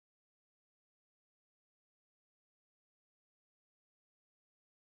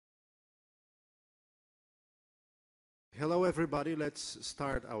Hello everybody, let's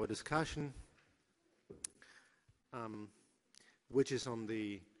start our discussion, which is on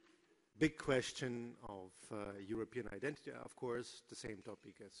the big question of European identity, of course, the same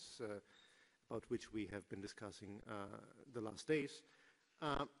topic as about which we have been discussing the last days.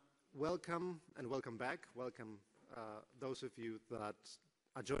 Welcome and welcome back. Welcome those of you that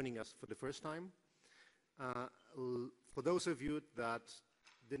are joining us for the first time. For those of you that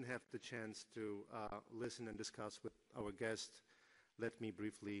didn't have the chance to listen and discuss with our guests, let me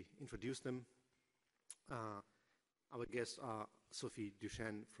briefly introduce them. Our guests are Sophie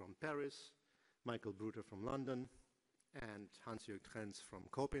Duchesne from Paris, Michael Bruder from London, and Hans-Jörg Trenz from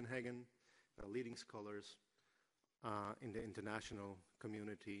Copenhagen. They're leading scholars in the international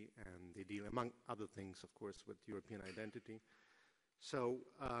community, and they deal, among other things, of course, with European identity. So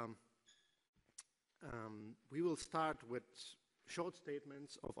we will start with short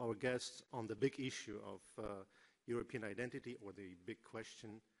statements of our guests on the big issue of European identity, or the big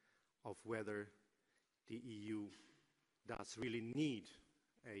question of whether the EU does really need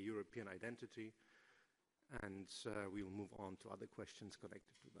a European identity, and we'll move on to other questions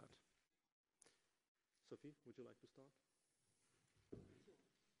connected to that. Sophie, would you like to start?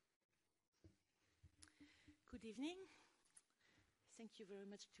 Good evening. Thank you very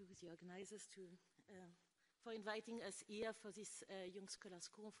much to the organizers for inviting us here for this Young Scholars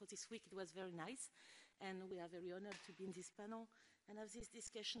School for this week. It was very nice, and we are very honored to be in this panel and have this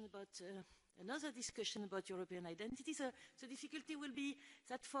discussion about another discussion about European identity. So the difficulty will be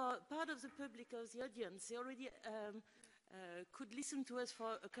that for part of the public, of the audience, they already could listen to us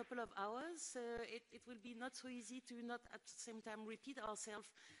for a couple of hours. It will be not so easy to not at the same time repeat ourselves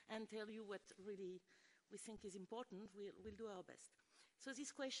and tell you what really we think is important. We'll do our best. So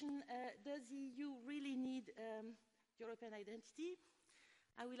this question, does the EU really need European identity?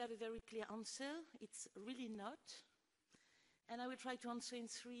 I will have a very clear answer. It's really not. And I will try to answer in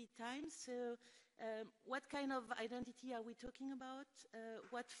 3 times. So what kind of identity are we talking about?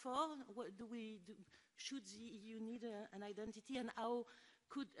 What for? What should the EU need an identity? And how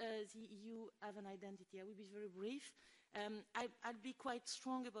could the EU have an identity? I will be very brief. I'll be quite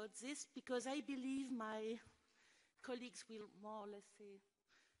strong about this because I believe my colleagues will more or less say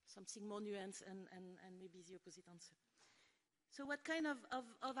something more nuanced and maybe the opposite answer. So what kind of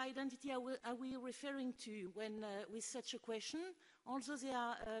identity are we referring to when with such a question? Also, there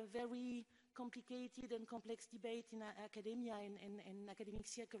are very complicated and complex debate in academia and academic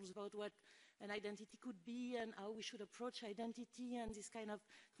circles about what an identity could be and how we should approach identity and this kind of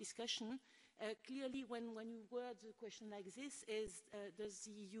discussion. Clearly, when you word the question like this, does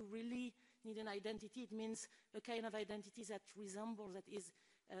the EU really need an identity? It means a kind of identity that resembles, that is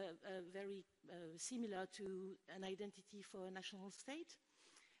very similar to an identity for a national state.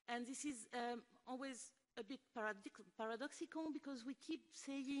 And this is always a bit paradoxical because we keep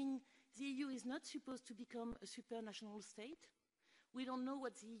saying the EU is not supposed to become a supranational state. We don't know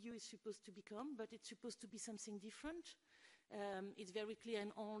what the EU is supposed to become, but it's supposed to be something different. It's very clear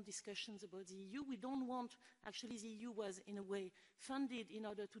in all discussions about the EU. We don't want, actually the EU was in a way funded in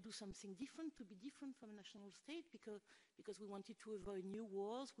order to do something different, to be different from a national state, because we wanted to avoid new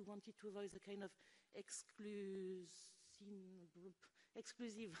wars, we wanted to avoid the kind of exclusive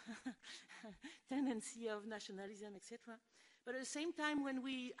tendency of nationalism, etc. But at the same time, when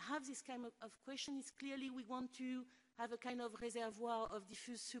we have this kind of question, it's clearly we want to have a kind of reservoir of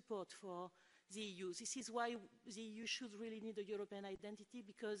diffuse support for the EU. This is why the EU should really need a European identity,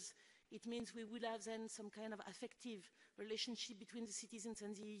 because it means we will have then some kind of affective relationship between the citizens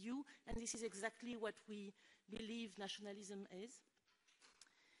and the EU, and this is exactly what we believe nationalism is.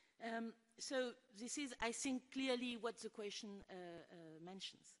 So this is, I think, clearly what the question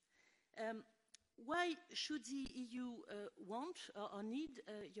mentions. Why should the EU want or need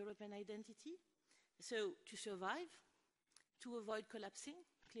a European identity? So to survive, to avoid collapsing,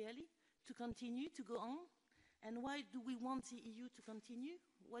 clearly, to continue, to go on. And why do we want the EU to continue?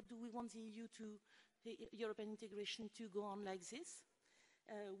 What do we want the European integration to go on like this?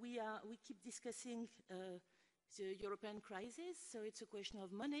 We keep discussing the European crisis, so it's a question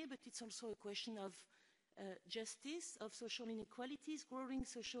of money, but it's also a question of justice, of social inequalities, growing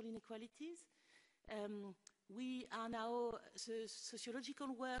social inequalities. We are now, the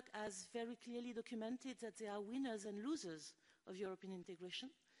sociological work has very clearly documented that there are winners and losers of European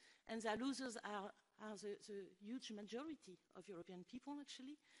integration. And the losers are the huge majority of European people,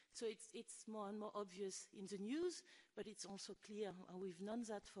 actually. So it's more and more obvious in the news, but it's also clear, and we've known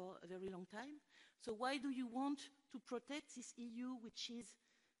that for a very long time. So why do you want to protect this EU, which is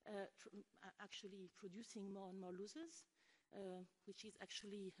actually producing more and more losers, which is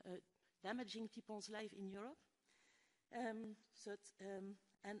actually damaging people's life in Europe? And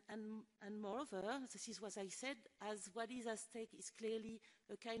moreover, this is what I said, as what is at stake is clearly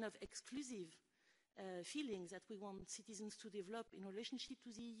a kind of exclusive feeling that we want citizens to develop in relationship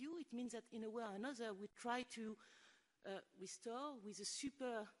to the EU. It means that in a way or another, we try to restore with a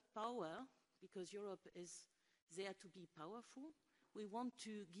superpower, because Europe is there to be powerful. We want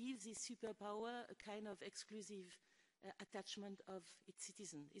to give this superpower a kind of exclusive attachment of its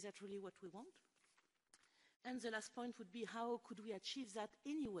citizens. Is that really what we want? And the last point would be, how could we achieve that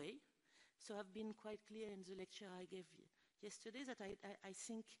anyway? So I've been quite clear in the lecture I gave yesterday that I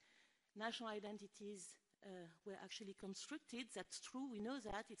think national identities were actually constructed. That's true, we know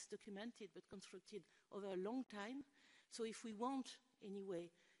that, it's documented, but constructed over a long time. So if we want,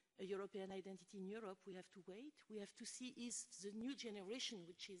 anyway, a European identity in Europe, we have to wait. We have to see is the new generation,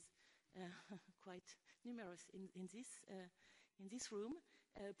 which is quite numerous in this room,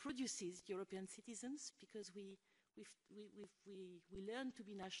 produces European citizens, because we learn to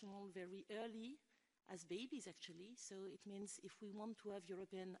be national very early, as babies actually. So it means if we want to have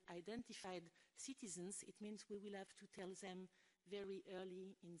European identified citizens, it means we will have to tell them very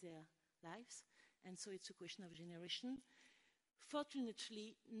early in their lives. And so it's a question of generation.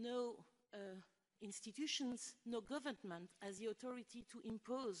 Fortunately, no institutions, no government has the authority to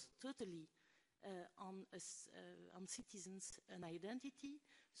impose totally on citizens an identity.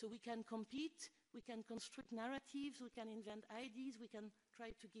 So we can compete, we can construct narratives, we can invent ideas, we can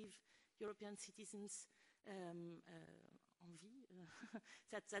try to give European citizens envie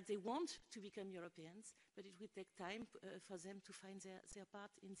that they want to become Europeans, but it will take time for them to find their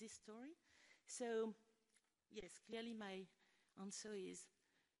part in this story. So, yes, clearly my answer is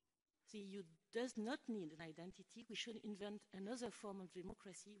the EU does not need an identity. We should invent another form of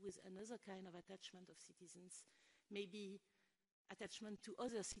democracy with another kind of attachment of citizens, maybe attachment to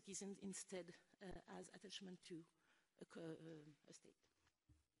other citizens instead as attachment to a state.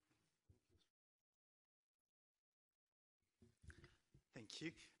 Thank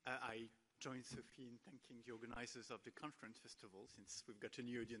you. I join Sophie in thanking the organizers of the conference, first of all, since we've got a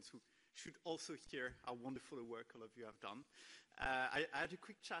new audience who should also hear how wonderful the work all of you have done. I had a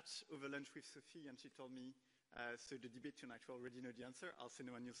quick chat over lunch with Sophie, and she told me, so the debate tonight, you already know the answer. I'll say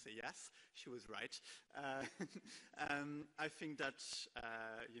no and you'll say yes. She was right. I think that,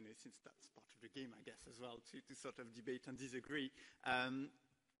 since that's part of the game, I guess, as well, to sort of debate and disagree,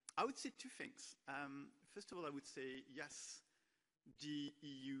 I would say two things. First of all, I would say, yes, the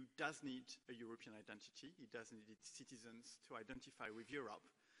EU does need a European identity. It does need its citizens to identify with Europe.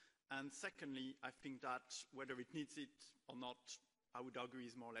 And secondly, I think that whether it needs it or not, I would argue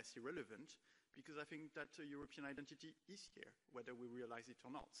is more or less irrelevant, because I think that a European identity is here, whether we realize it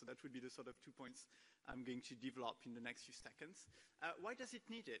or not. So that would be the sort of 2 points I'm going to develop in the next few seconds. Why does it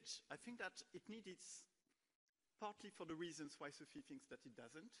need it? I think that it needs it partly for the reasons why Sophie thinks that it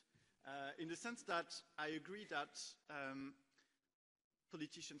doesn't, in the sense that I agree that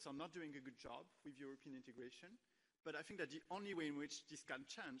politicians are not doing a good job with European integration, but I think that the only way in which this can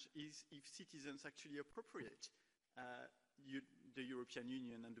change is if citizens actually appropriate the European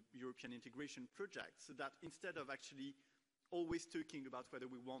Union and the European integration project, so that instead of actually always talking about whether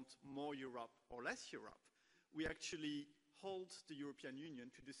we want more Europe or less Europe, we actually hold the European Union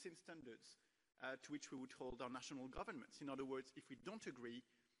to the same standards to which we would hold our national governments. In other words, if we don't agree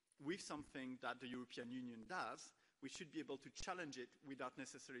with something that the European Union does, we should be able to challenge it without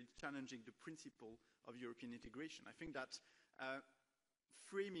necessarily challenging the principle of European integration. I think that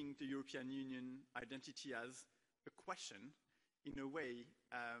framing the European Union identity as a question, in a way,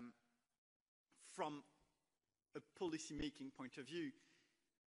 from a policy-making point of view,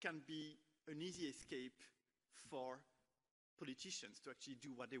 can be an easy escape for politicians to actually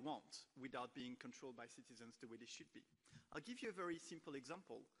do what they want without being controlled by citizens the way they should be. I'll give you a very simple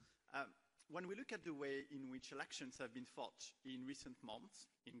example. When we look at the way in which elections have been fought in recent months,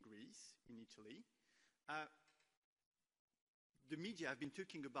 in Greece, in Italy, the media have been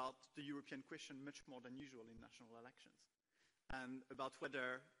talking about the European question much more than usual in national elections, and about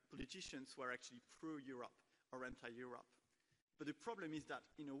whether politicians were actually pro-Europe or anti-Europe. But the problem is that,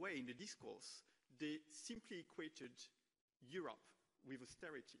 in a way, in the discourse, they simply equated Europe with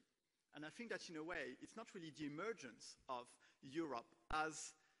austerity. And I think that, in a way, it's not really the emergence of Europe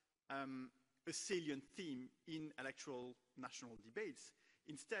as a salient theme in electoral national debates.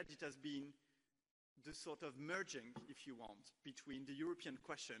 Instead, it has been the sort of merging, if you want, between the European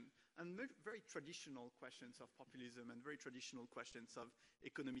question and very traditional questions of populism and very traditional questions of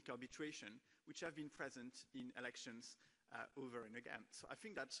economic arbitration, which have been present in elections over and again. So I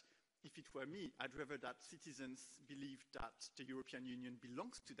think that if it were me, I'd rather that citizens believe that the European Union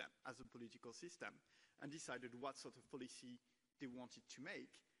belongs to them as a political system, and decided what sort of policy they wanted to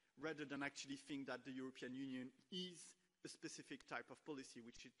make, rather than actually think that the European Union is a specific type of policy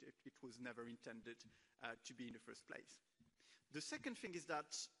which it was never intended to be in the first place. The second thing is that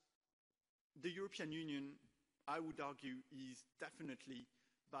the European Union, I would argue, is definitely,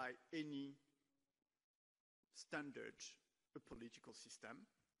 by any standard, a political system,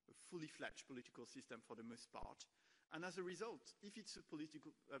 a fully fledged political system for the most part. And as a result, if it's a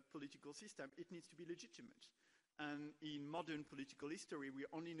political system, it needs to be legitimate. And in modern political history, we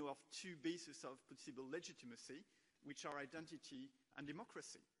only know of two bases of possible legitimacy, which are identity and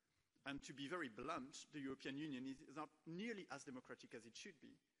democracy. And to be very blunt, the European Union is not nearly as democratic as it should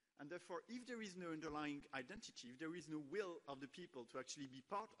be. And therefore, if there is no underlying identity, if there is no will of the people to actually be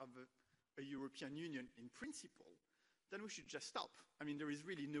part of a European Union in principle, then we should just stop. I mean, there is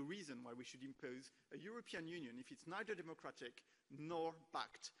really no reason why we should impose a European Union if it's neither democratic nor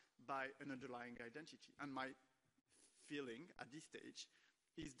backed by an underlying identity. And my feeling at this stage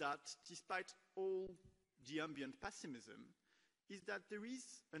is that despite all the ambient pessimism, is that there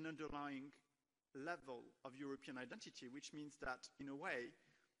is an underlying level of European identity, which means that, in a way,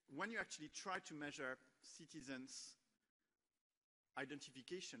 when you actually try to measure citizens'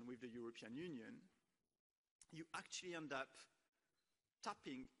 identification with the European Union, you actually end up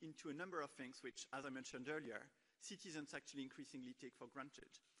tapping into a number of things which, as I mentioned earlier, citizens actually increasingly take for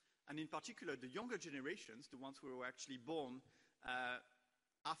granted. And in particular, the younger generations, the ones who were actually born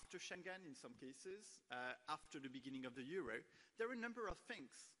after Schengen in some cases, after the beginning of the euro, there are a number of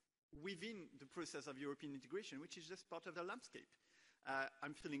things within the process of European integration which is just part of the landscape.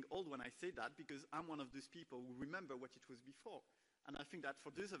 I'm feeling old when I say that because I'm one of those people who remember what it was before. And I think that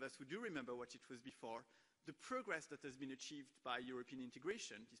for those of us who do remember what it was before, the progress that has been achieved by European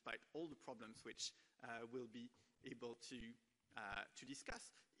integration, despite all the problems which we'll be able to discuss,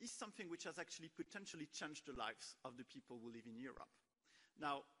 is something which has actually potentially changed the lives of the people who live in Europe.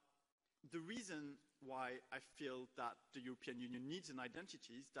 Now, the reason why I feel that the European Union needs an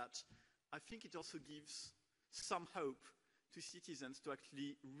identity is that I think it also gives some hope to citizens to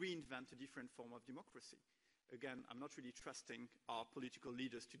actually reinvent a different form of democracy. Again, I'm not really trusting our political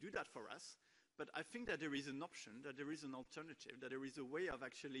leaders to do that for us, but I think that there is an option, that there is an alternative, that there is a way of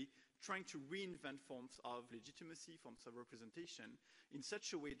actually trying to reinvent forms of legitimacy, forms of representation, in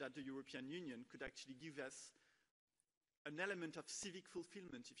such a way that the European Union could actually give us an element of civic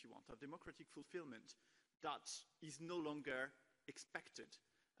fulfillment, if you want, of democratic fulfillment, that is no longer expected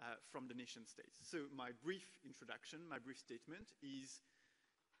from the nation states. So my brief introduction, my brief statement is,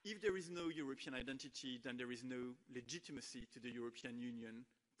 if there is no European identity, then there is no legitimacy to the European Union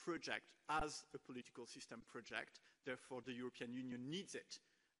project as a political system project. Therefore, the European Union needs it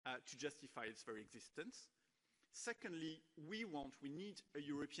to justify its very existence. Secondly, we need a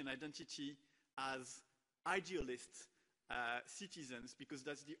European identity as idealist citizens, because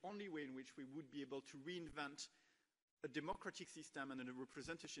that's the only way in which we would be able to reinvent a democratic system and a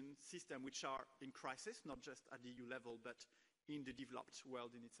representation system which are in crisis, not just at the EU level, but in the developed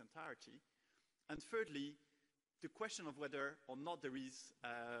world in its entirety. And thirdly, the question of whether or not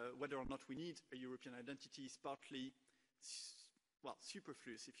we need a European identity is partly, well,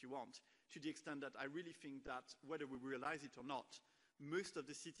 superfluous, if you want, to the extent that I really think that whether we realize it or not, most of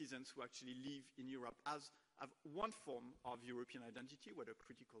the citizens who actually live in Europe have one form of European identity, whether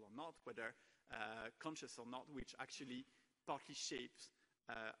critical or not, whether conscious or not, which actually partly shapes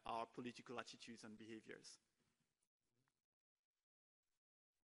our political attitudes and behaviors.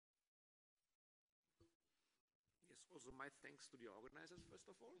 Yes, also my thanks to the organizers, first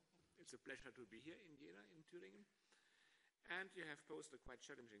of all. It's a pleasure to be here in Jena, in Thüringen. And you have posed a quite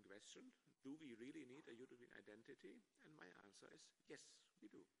challenging question. Do we really need a European identity? And my answer is yes,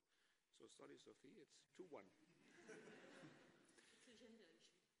 we do. So sorry, Sophie, it's 2-1.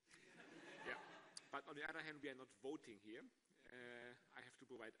 Yeah. But on the other hand, we are not voting here. I have to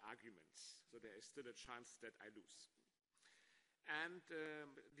provide arguments. So there is still a chance that I lose. And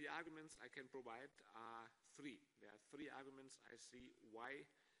the arguments I can provide are three. There are three arguments I see why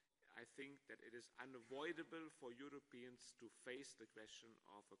I think that it is unavoidable for Europeans to face the question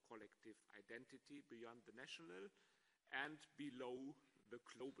of a collective identity beyond the national and below the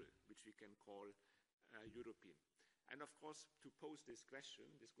global, which we can call European. And of course, to pose this question,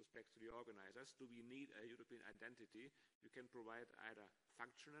 this goes back to the organizers, do we need a European identity? You can provide either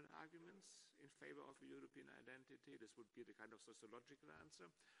functional arguments in favor of a European identity, this would be the kind of sociological answer,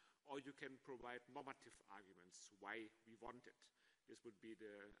 or you can provide normative arguments why we want it. This would be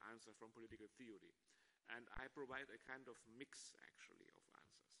the answer from political theory. And I provide a kind of mix, actually, of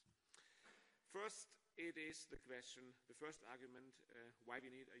answers. First, it is the question, the first argument why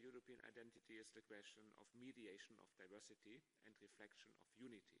we need a European identity is the question of mediation of diversity and reflection of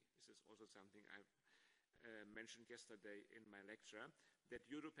unity. This is also something I mentioned yesterday in my lecture, that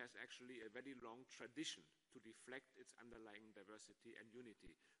Europe has actually a very long tradition to reflect its underlying diversity and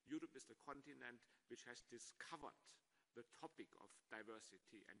unity. Europe is the continent which has discovered the topic of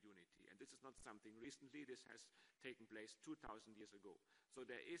diversity and unity. And this is not something recently, this has taken place 2,000 years ago. So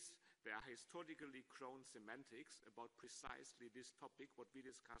there are historically grown semantics about precisely this topic, what we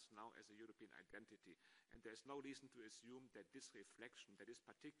discuss now as a European identity. And there's no reason to assume that this reflection, that this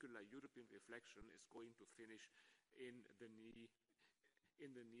particular European reflection is going to finish in the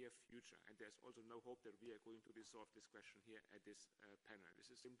near future. And there's also no hope that we are going to resolve this question here at this panel. This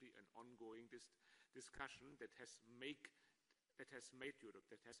is simply an ongoing discussion that has made Europe,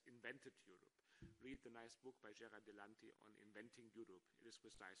 that has invented Europe. Read the nice book by Gerard Delanty on inventing Europe. It is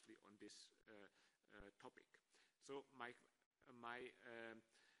precisely on this topic. So my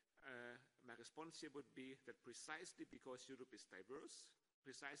response here would be that precisely because Europe is diverse,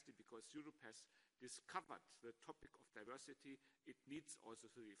 precisely because Europe has discovered the topic of diversity, it needs also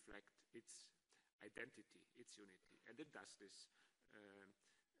to reflect its identity, its unity. And it does this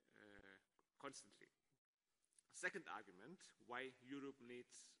constantly. Second argument, why Europe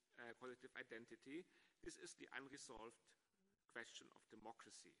needs collective identity, this is the unresolved question of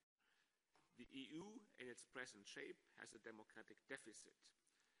democracy. The EU, in its present shape, has a democratic deficit.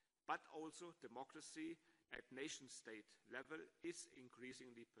 But also democracy at nation-state level is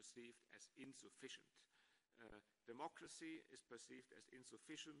increasingly perceived as insufficient. Democracy is perceived as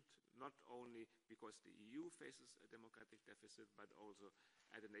insufficient not only because the EU faces a democratic deficit, but also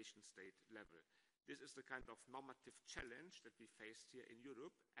at a nation-state level. This is the kind of normative challenge that we faced here in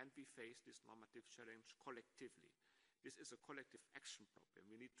Europe, and we face this normative challenge collectively. This is a collective action problem.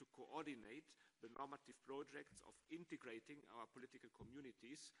 We need to coordinate the normative projects of integrating our political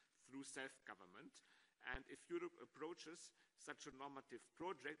communities through self-government. And if Europe approaches such a normative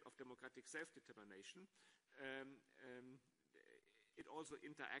project of democratic self-determination, it also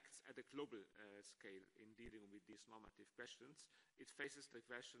interacts at a global scale in dealing with these normative questions. It faces the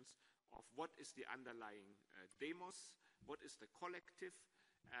questions of what is the underlying demos, what is the collective,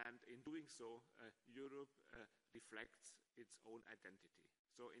 and in doing so, Europe reflects its own identity.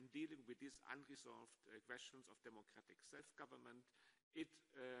 So in dealing with these unresolved questions of democratic self-government, it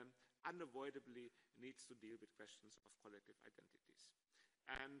unavoidably needs to deal with questions of collective identities.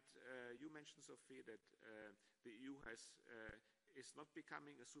 And you mentioned, Sophie, that the EU is not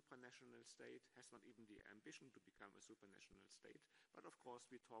becoming a supranational state, has not even the ambition to become a supranational state. But of course,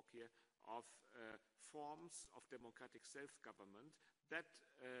 we talk here of forms of democratic self-government that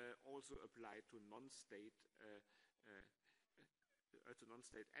also apply to non-state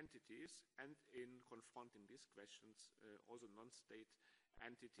entities, and in confronting these questions, also non-state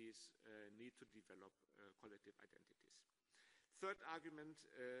entities need to develop collective identities. Third argument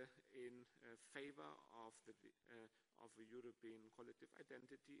in favor of a European collective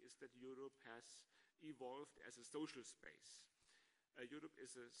identity is that Europe has evolved as a social space. Europe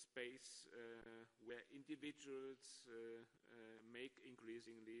is a space where individuals make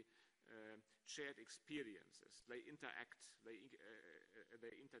increasingly shared experiences. They interact,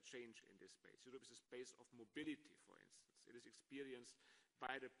 they interchange in this space. Europe is a space of mobility, for instance. It is experienced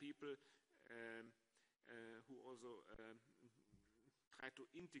by the people who also try to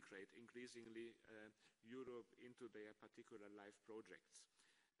integrate increasingly Europe into their particular life projects.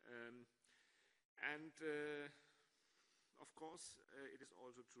 Of course, it is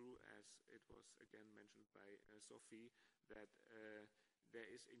also true, as it was again mentioned by Sophie, that there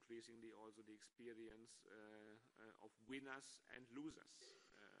is increasingly also the experience of winners and losers.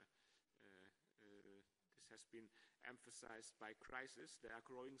 This has been emphasized by crisis. There are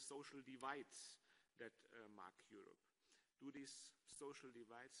growing social divides that mark Europe. Do these social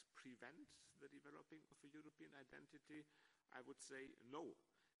divides prevent the developing of a European identity? I would say no,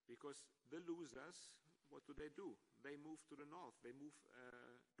 because the losers, what do? They move to the north. They move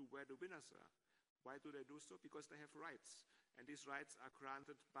to where the winners are. Why do they do so? Because they have rights, and these rights are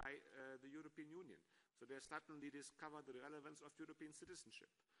granted by the European Union. So they suddenly discover the relevance of European citizenship.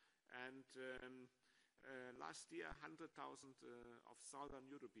 And last year, 100,000 of Southern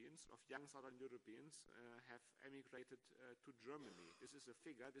Europeans, of young Southern Europeans, have emigrated to Germany. This is a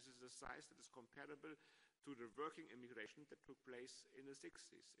figure, this is a size that is comparable to the working immigration that took place in the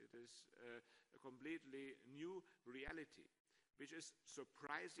 60s. It is a completely new reality, which is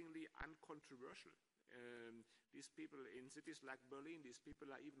surprisingly uncontroversial. These people in cities like Berlin, these people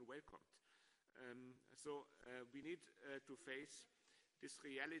are even welcomed. So we need to face this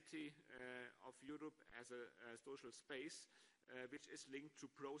reality of Europe as a social space, which is linked to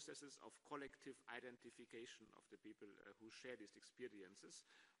processes of collective identification of the people who share these experiences.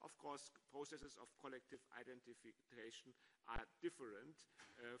 Of course, processes of collective identification are different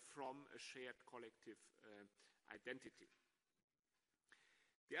from a shared collective identity.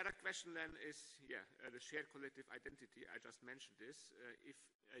 The other question then is, the shared collective identity. I just mentioned this. If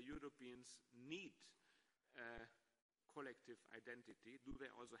Europeans need collective identity, do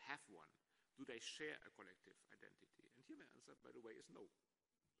they also have one? Do they share a collective identity? And here my answer, by the way, is no.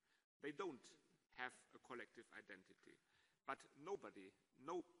 They don't have a collective identity. But no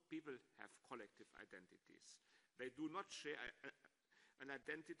people have collective identities. They do not share an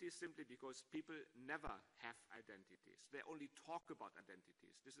identity simply because people never have identities. They only talk about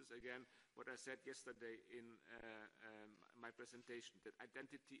identities. This is, again, what I said yesterday in my presentation, that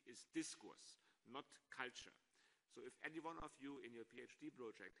identity is discourse, not culture. So if any one of you in your PhD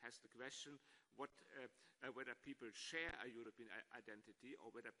project has the question whether people share a European identity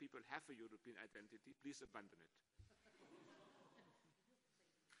or whether people have a European identity, please abandon it.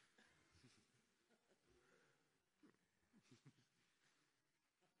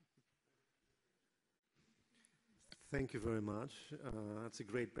 Thank you very much. That's a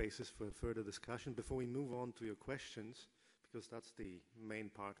great basis for further discussion. Before we move on to your questions, because that's the main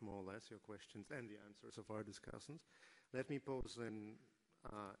part, more or less, your questions and the answers of our discussions, let me pose an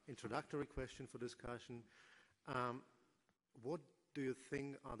introductory question for discussion. What do you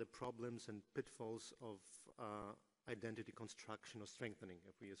think are the problems and pitfalls of identity construction or strengthening?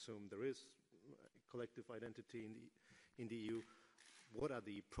 If we assume there is collective identity in the EU, what are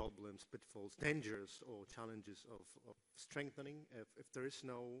the problems, pitfalls, dangers, or challenges of strengthening? If there is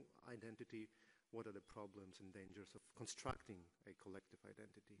no identity, what are the problems and dangers of constructing a collective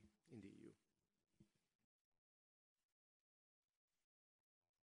identity in the EU?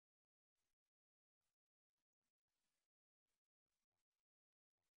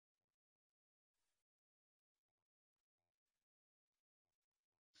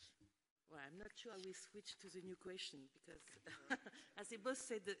 Well, I'm not sure we switch to the new question because, as they both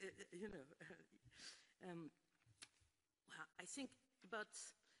said, well, I think about,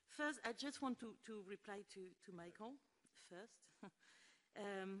 first, I just want to reply to Michael first.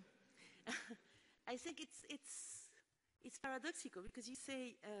 I think it's paradoxical because you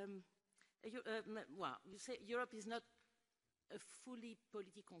say, you say Europe is not a fully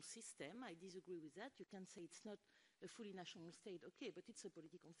political system. I disagree with that. You can say it's not a fully national state. Okay, but it's a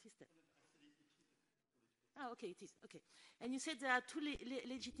political system. Oh, okay, it is. Okay. And you said there are two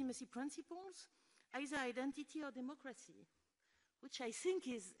legitimacy principles, either identity or democracy, which I think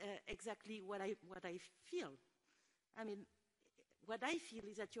is exactly what I feel. I mean, what I feel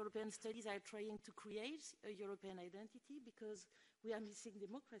is that European studies are trying to create a European identity because we are missing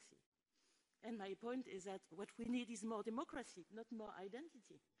democracy. And my point is that what we need is more democracy, not more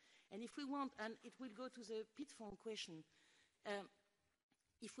identity. And if we want, and it will go to the pitfall question,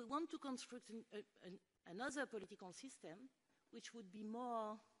 if we want to construct another political system, which would be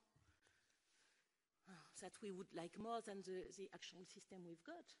more, that we would like more than the actual system we've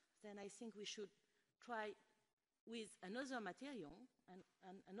got, then I think we should try with another material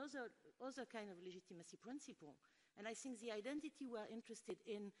and another kind of legitimacy principle. And I think the identity we are interested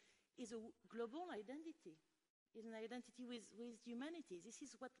in is a global identity, is an identity with humanity. This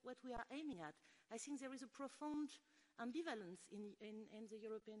is what we are aiming at. I think there is a profound ambivalence in the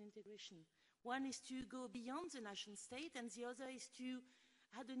European integration. One is to go beyond the nation state, and the other is to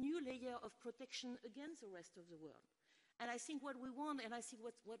add a new layer of protection against the rest of the world. And I think what we want, and I think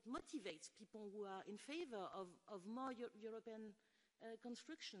what motivates people who are in favor of more European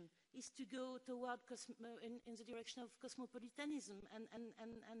construction, is to go toward in the direction of cosmopolitanism and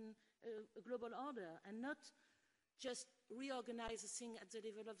a global order, and not just reorganize the thing at the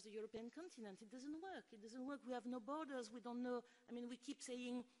level of the European continent. It doesn't work. It doesn't work. We have no borders. We don't know. I mean, we keep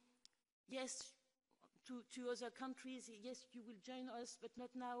saying yes to other countries, yes, you will join us, but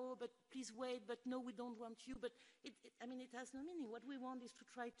not now, but please wait, but no, we don't want you. But I mean, it has no meaning. What we want is to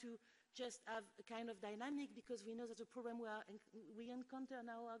try to just have a kind of dynamic, because we know that the problem we encounter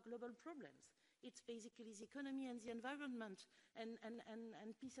now are global problems. It's basically the economy and the environment and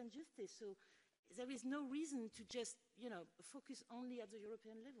peace and justice. So there is no reason to just, focus only at the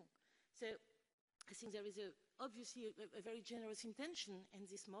European level. So I think there is obviously a very generous intention in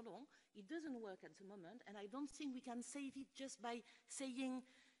this model. It doesn't work at the moment, and I don't think we can save it just by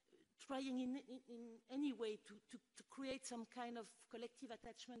trying in any way to create some kind of collective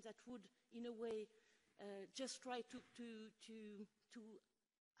attachment that would, in a way, just try to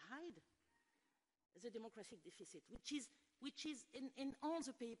hide the democratic deficit, which is which is in all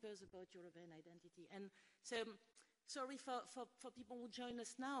the papers about European identity. And so, sorry for people who join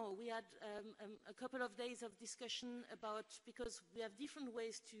us now. We had a couple of days of discussion about, because we have different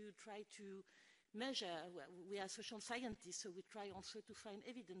ways to try to measure. We are social scientists, so we try also to find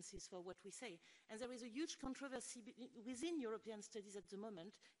evidences for what we say. And there is a huge controversy within European studies at the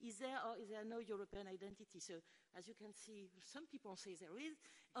moment. Is there or is there no European identity? So as you can see, some people say there is,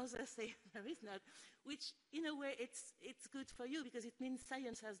 others say there is not, which in a way it's good for you because it means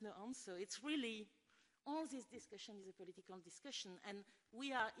science has no answer. It's really, all this discussion is a political discussion, and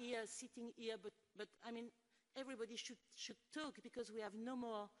we are here, sitting here, but I mean, everybody should talk because we have no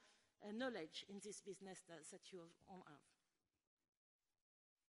more knowledge in this business that you all have.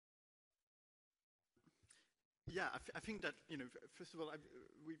 Yeah, I think that, first of all,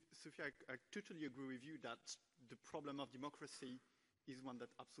 Sophie, I totally agree with you that the problem of democracy is one that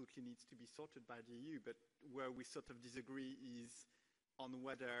absolutely needs to be sorted by the EU, but where we sort of disagree is on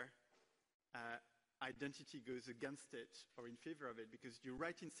whether identity goes against it or in favor of it, because you're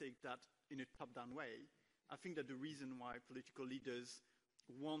right in saying that in a top-down way. I think that the reason why political leaders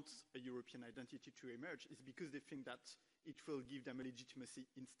want a European identity to emerge is because they think that it will give them a legitimacy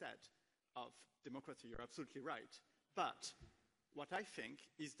instead of democracy. You're absolutely right. But what I think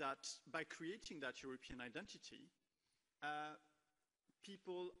is that by creating that European identity,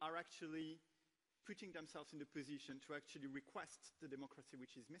 people are actually putting themselves in the position to actually request the democracy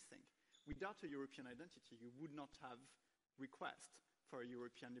which is missing. Without a European identity, you would not have request for a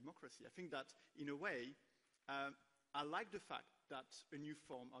European democracy. I think that, in a way, I like the fact that a new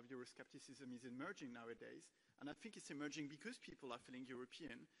form of Euroscepticism is emerging nowadays, and I think it's emerging because people are feeling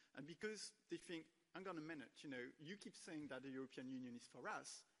European, and because they think, hang on a minute, you keep saying that the European Union is for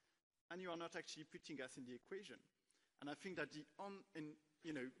us, and you are not actually putting us in the equation. And I think that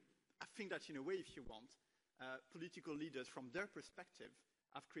I think that in a way, if you want, political leaders from their perspective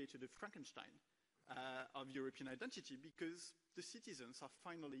have created a Frankenstein of European identity because the citizens are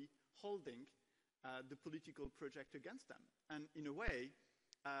finally holding the political project against them. And in a way,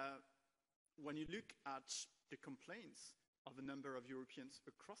 when you look at the complaints of a number of Europeans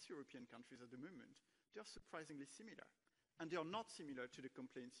across European countries at the moment, they are surprisingly similar. And they are not similar to the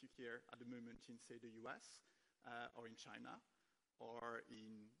complaints you hear at the moment in, say, the US or in China or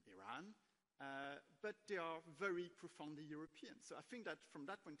in Iran, but they are very profoundly European. So I think that from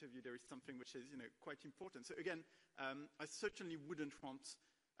that point of view, there is something which is quite important. So again, I certainly wouldn't want,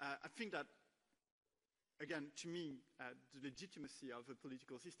 I think that, again, to me, the legitimacy of a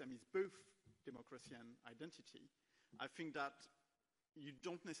political system is both democracy and identity. I think that you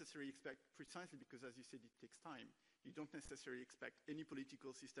don't necessarily expect, precisely because, as you said, it takes time, you don't necessarily expect any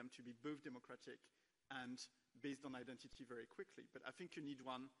political system to be both democratic and based on identity very quickly. But I think you need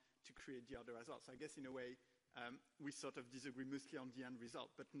one to create the other as well. So I guess, in a way, we sort of disagree mostly on the end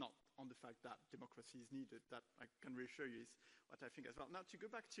result, but not on the fact that democracy is needed. That I can reassure you is what I think as well. Now, to go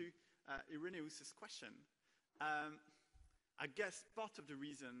back to Ireneusz's question, I guess part of the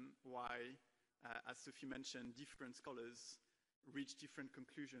reason why, as Sophie mentioned, different scholars reach different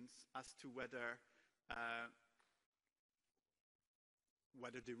conclusions as to whether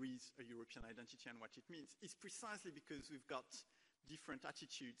there is a European identity and what it means is precisely because we've got different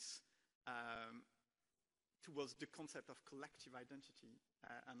attitudes towards the concept of collective identity.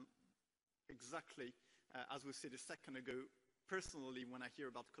 And exactly as we said a second ago, personally, when I hear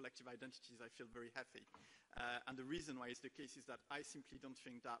about collective identities, I feel very happy. And the reason why it's the case is that I simply don't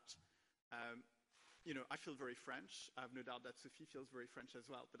think that, I feel very French. I have no doubt that Sophie feels very French as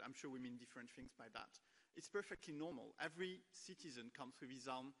well, but I'm sure we mean different things by that. It's perfectly normal. Every citizen comes with his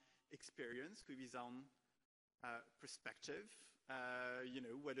own experience, with his own perspective.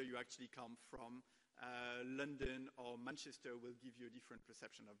 Whether you actually come from London or Manchester will give you a different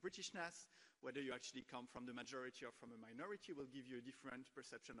perception of Britishness. Whether you actually come from the majority or from a minority will give you a different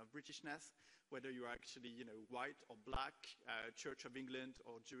perception of Britishness. Whether you're actually, white or black, Church of England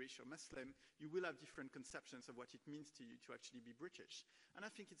or Jewish or Muslim, you will have different conceptions of what it means to you to actually be British. And I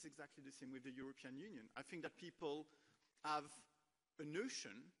think it's exactly the same with the European Union. I think that people have a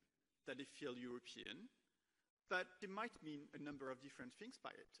notion that they feel European, but they might mean a number of different things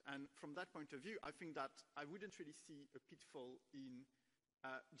by it. And from that point of view, I think that I wouldn't really see a pitfall in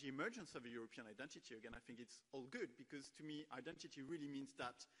the emergence of a European identity. Again, I think it's all good, because to me, identity really means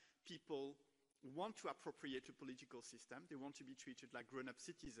that people want to appropriate a political system. They want to be treated like grown-up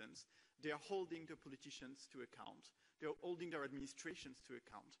citizens. They are holding the politicians to account. They are holding their administrations to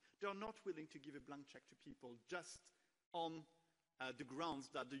account. They are not willing to give a blank check to people just on the grounds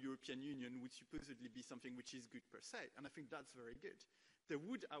that the European Union would supposedly be something which is good per se, and I think that's very good. There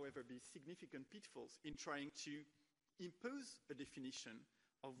would, however, be significant pitfalls in trying to impose a definition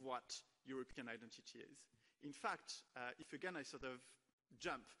of what European identity is. In fact, if again I sort of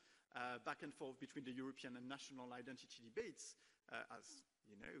jump back and forth between the European and national identity debates, as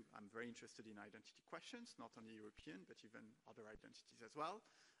you know, I'm very interested in identity questions, not only European, but even other identities as well.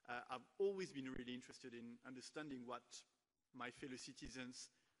 I've always been really interested in understanding what my fellow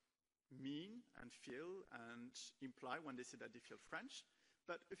citizens mean and feel and imply when they say that they feel French.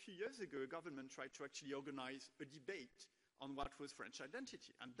 But a few years ago, a government tried to actually organize a debate on what was French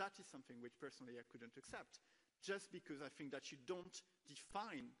identity. And that is something which personally I couldn't accept, just because I think that you don't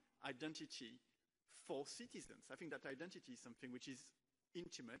define identity for citizens. I think that identity is something which is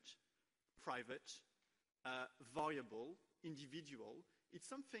intimate, private, variable, individual. It's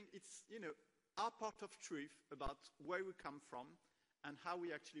something, it's, you know, our part of truth about where we come from and how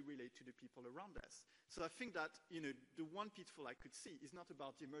we actually relate to the people around us. So I think that, you know, the one pitfall I could see is not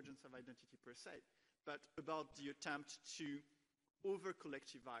about the emergence of identity per se, but about the attempt to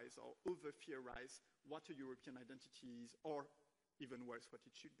over-collectivize or over-theorize what a European identity is, or even worse, what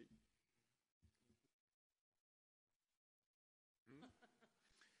it should be.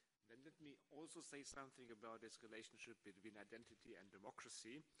 Then let me also say something about this relationship between identity and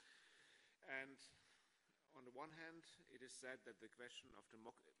democracy. And on the one hand, it is said that if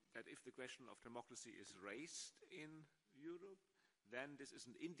the question of democracy is raised in Europe, then this is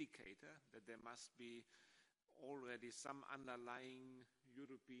an indicator that there must be already some underlying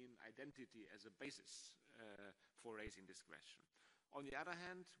European identity as a basis for raising this question. On the other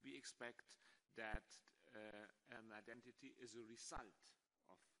hand, we expect that an identity is a result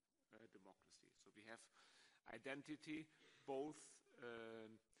of democracy. So we have identity both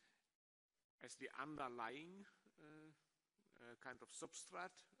as the underlying kind of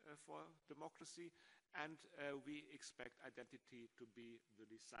substrate for democracy, and we expect identity to be the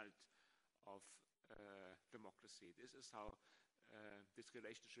result of democracy. This is how this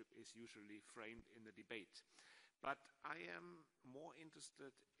relationship is usually framed in the debate. But I am more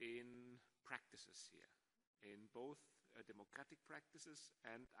interested in practices here, in both democratic practices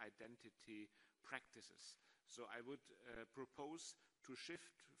and identity practices. So I would propose to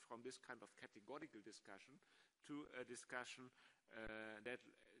shift from this kind of categorical discussion to a discussion that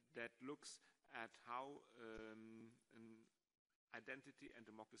looks at how identity and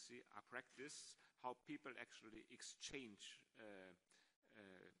democracy are practiced, how people actually exchange a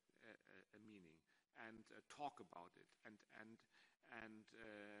meaning and talk about it and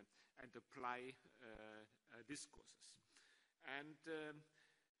apply discourses. And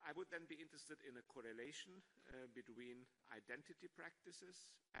I would then be interested in a correlation between identity practices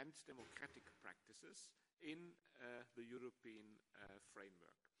and democratic practices in the European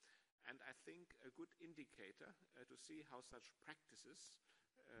framework. And I think a good indicator to see how such practices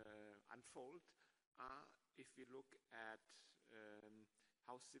unfold are if we look at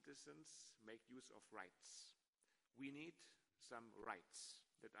how citizens make use of rights. We need some rights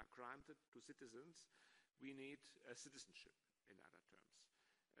that are granted to citizens. We need citizenship, in other terms.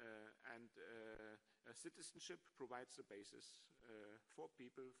 Citizenship provides the basis for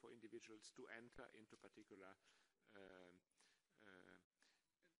people, for individuals to enter into particular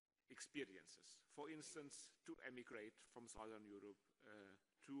experiences. For instance, to emigrate from Southern Europe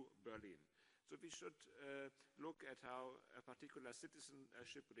to Berlin. So we should look at how a particular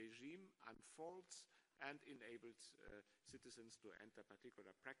citizenship regime unfolds and enables citizens to enter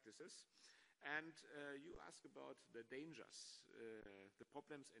particular practices. And you ask about the dangers, the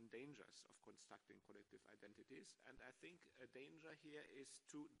problems and dangers of constructing collective identities. And I think a danger here is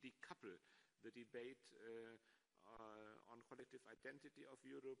to decouple the debate on collective identity of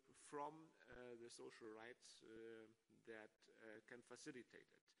Europe from the social rights that can facilitate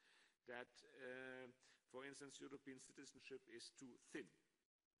it. That, for instance, European citizenship is too thin.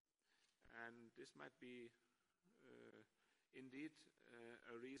 And this might be indeed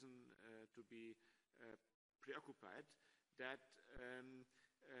a reason to be preoccupied that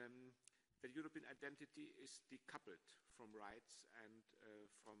the European identity is decoupled from rights and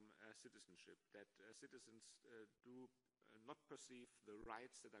from citizenship, that citizens do not perceive the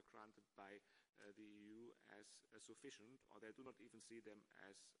rights that are granted by the EU as sufficient, or they do not even see them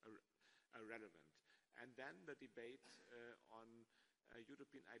as relevant. And then the debate on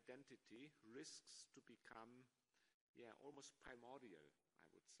European identity risks to become almost primordial, I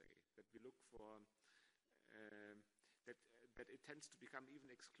would say, that we look for, that it tends to become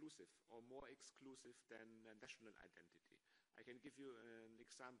even exclusive or more exclusive than national identity. I can give you an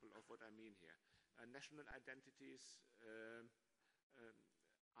example of what I mean here. National identities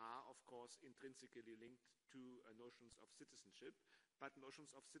are, of course, intrinsically linked to notions of citizenship, but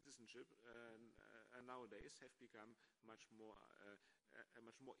notions of citizenship nowadays have become much more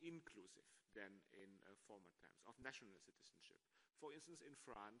inclusive than in former times of national citizenship. For instance, in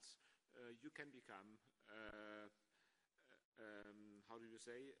France, you can become, how do you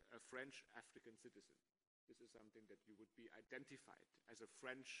say, a French African citizen. This is something that you would be identified as a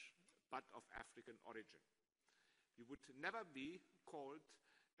French but of African origin. You would never be called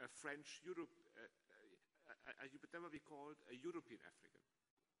a French Europe. You would never be called a European African.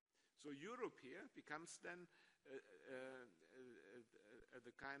 So Europe here becomes then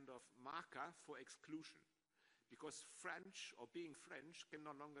the kind of marker for exclusion, because French or being French can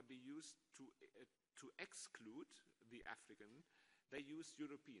no longer be used to exclude the African. They use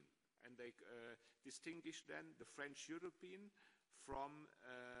European, and they distinguish then the French European from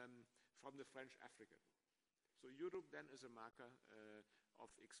the French African. So Europe then is a marker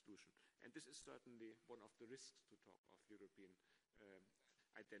of exclusion. And this is certainly one of the risks to talk of European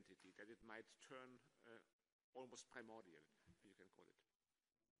identity, that it might turn almost primordial, you can call it.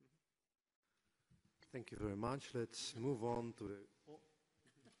 Thank you very much. Let's move on to the... Oh,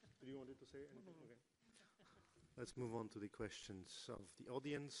 do you want to say anything? Okay. Let's move on to the questions of the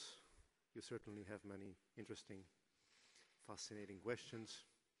audience. You certainly have many interesting, fascinating questions.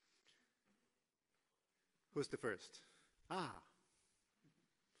 Who's the first?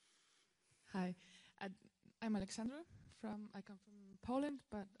 Hi, I'm Alexandra. I come from Poland,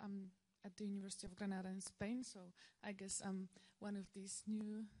 but I'm at the University of Granada in Spain, so I guess I'm one of these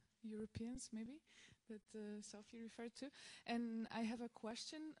new Europeans, maybe, that Sophie referred to. And I have a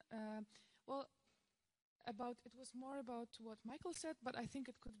question. It was more about what Michael said, but I think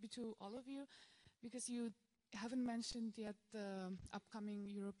it could be to all of you, because you haven't mentioned yet the upcoming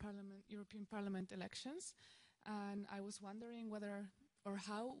European Parliament elections, and I was wondering whether or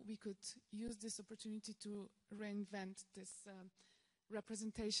how we could use this opportunity to reinvent this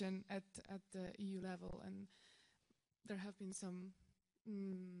representation at the EU level. And there have been some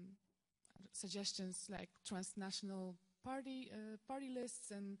suggestions like transnational party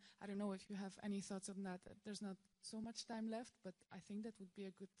lists, and I don't know if you have any thoughts on that. There's not so much time left, but I think that would be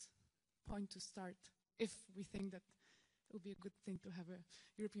a good point to start, if we think that it would be a good thing to have a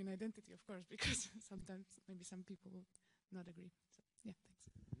European identity, of course, because sometimes maybe some people will not agree. So, yeah, thanks.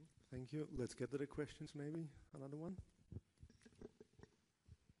 Thank you. Let's get to the questions, maybe. Another one?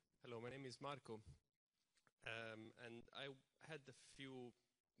 Hello, my name is Marco, and I had a few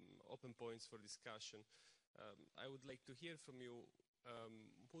open points for discussion. I would like to hear from you,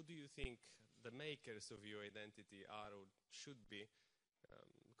 who do you think the makers of your identity are or should be?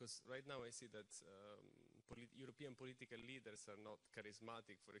 Because right now I see that European political leaders are not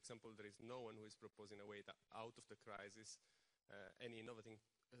charismatic. For example, there is no one who is proposing a way out of the crisis, any innovative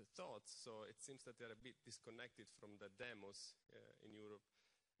thoughts. So it seems that they are a bit disconnected from the demos in Europe.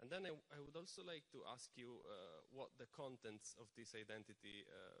 And then I would also like to ask you what the contents of this identity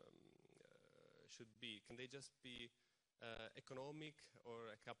should be. Can they just be economic,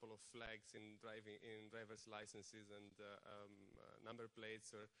 or a couple of flags in driver's licenses and number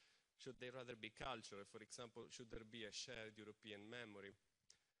plates, or should they rather be cultural? For example, should there be a shared European memory?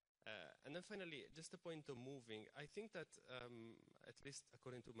 And then finally, just a point of moving. I think that, at least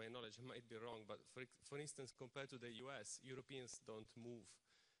according to my knowledge, I might be wrong, but for instance, compared to the US, Europeans don't move.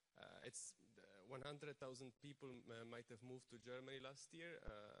 It's 100,000 people might have moved to Germany last year.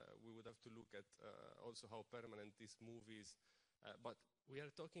 We would have to look at also how permanent this move is. But we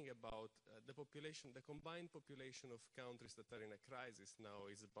are talking about the population, the combined population of countries that are in a crisis now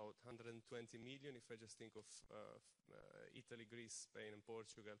is about 120 million, if I just think of Italy, Greece, Spain, and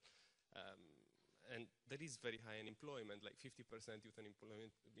Portugal. And there is very high unemployment, like 50% youth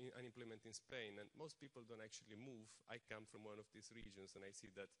unemployment in Spain, and most people don't actually move. I come from one of these regions, and I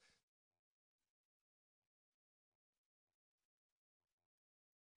see that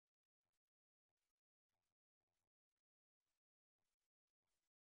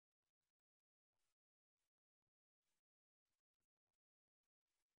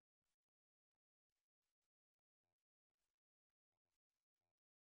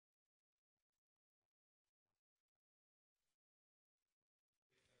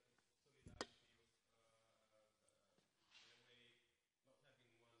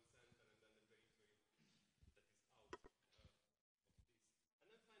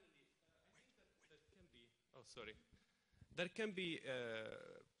there can be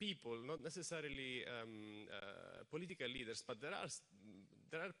people, not necessarily political leaders, but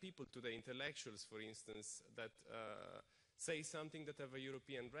there are people today, intellectuals, for instance, that say something that have a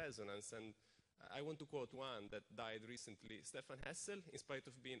European resonance. And I want to quote one that died recently, Stefan Hessel. In spite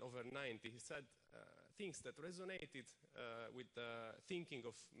of being over 90, he said things that resonated with the thinking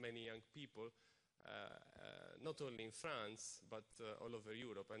of many young people. not only in France, but all over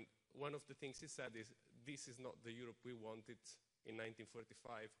Europe. And one of the things he said is, this is not the Europe we wanted in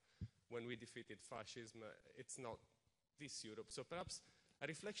 1945 when we defeated fascism. It's not this Europe. So perhaps a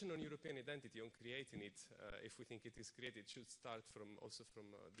reflection on European identity, on creating it, if we think it is created, should start also from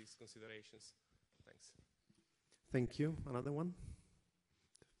these considerations. Thanks. Thank you. Another one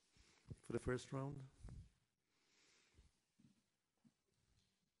for the first round?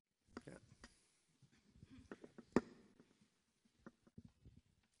 Yeah.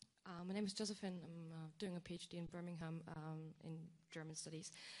 My name is Josephine. I'm doing a PhD in Birmingham in German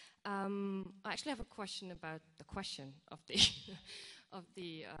studies. I actually have a question about the question of the of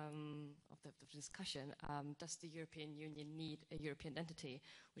the discussion. Does the European Union need a European identity?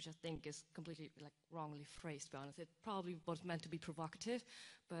 Which I think is completely wrongly phrased. To be honest, it probably was meant to be provocative,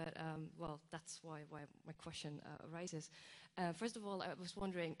 but well, that's why my question arises. First of all, I was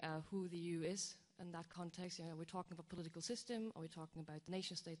wondering who the EU is in that context. You know, are we talking about political system? Are we talking about the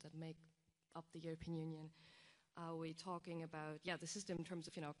nation states that make up the European Union? Are we talking about, the system in terms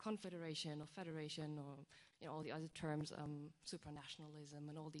of, confederation or federation or, all the other terms, supranationalism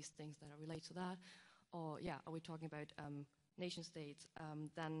and all these things that relate to that? Or, are we talking about nation states,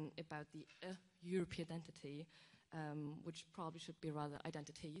 then about the European identity, which probably should be rather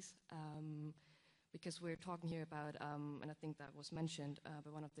identities, because we're talking here about, and I think that was mentioned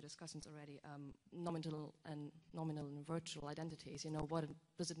by one of the discussants already, nominal and virtual identities. You know, what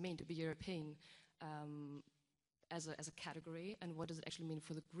does it mean to be European as a category, and what does it actually mean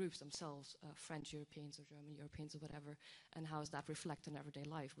for the groups themselves, French Europeans or German Europeans or whatever, and how does that reflect in everyday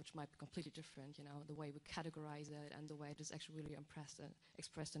life, which might be completely different, the way we categorize it and the way it is actually really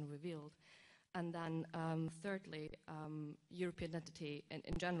expressed and revealed. And then thirdly, European identity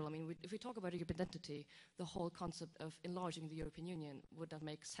in general. I mean, if we talk about European identity, the whole concept of enlarging the European Union would not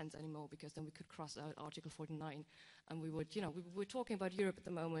make sense anymore, because then we could cross out Article 49, and we would, we're talking about Europe at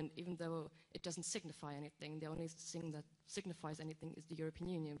the moment, even though it doesn't signify anything. The only thing that signifies anything is the European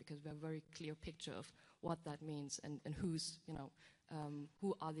Union, because we have a very clear picture of what that means and who's,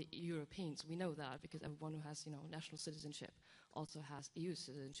 who are the Europeans. We know that because everyone who has, national citizenship also has EU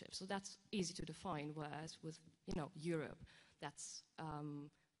citizenship. So that's easy to define, whereas with, Europe, that's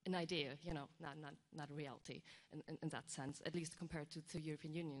an idea, not a reality in that sense, at least compared to the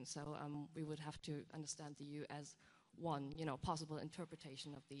European Union. So we would have to understand the EU as one, possible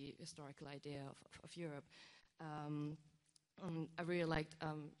interpretation of the historical idea of Europe. I really liked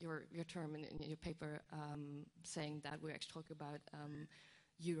your term in your paper saying that we're actually talking about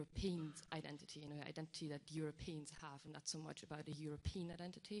Europeans' identity, identity that Europeans have, and not so much about a European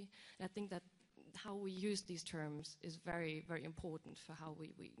identity. And I think that how we use these terms is very, very important for how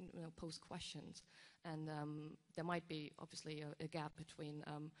we pose questions. And there might be obviously a gap between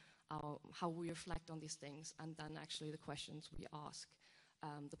how we reflect on these things and then actually the questions we ask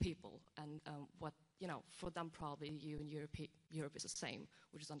the people, and what, for them probably EU and Europe is the same,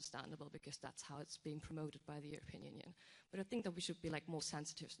 which is understandable because that's how it's being promoted by the European Union. But I think that we should be more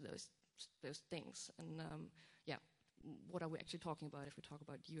sensitive to those things. And what are we actually talking about if we talk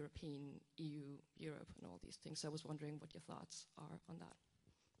about European, EU, Europe, and all these things? So I was wondering what your thoughts are on that.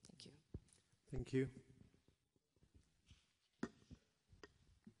 Thank you. Thank you.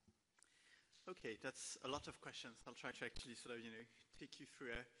 Okay, that's a lot of questions. I'll try to actually sort of, take you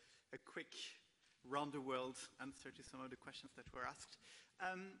through a quick round the world answer to some of the questions that were asked.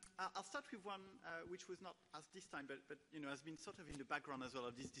 I'll start with one which was not asked this time, but has been sort of in the background as well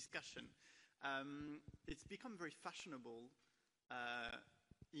of this discussion. It's become very fashionable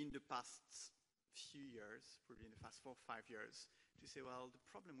in the past few years, probably in the past 4 or 5 years, to say, well, the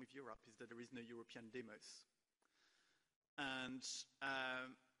problem with Europe is that there is no European demos. And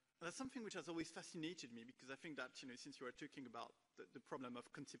that's something which has always fascinated me, because I think that, since you were talking about the problem of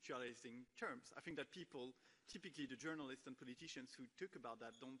conceptualizing terms, I think that people, typically the journalists and politicians who talk about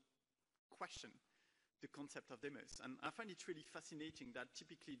that, don't question the concept of demos. And I find it really fascinating that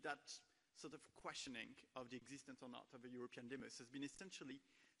typically that sort of questioning of the existence or not of a European demos has been essentially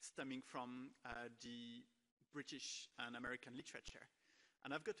stemming from the British and American literature. And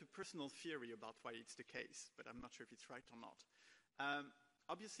I've got a personal theory about why it's the case, but I'm not sure if it's right or not.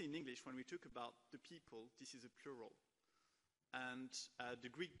 Obviously, in English, when we talk about the people, this is a plural. And the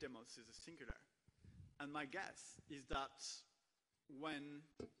Greek demos is a singular. And my guess is that when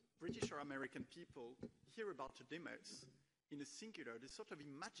British or American people hear about a demos in a singular, they sort of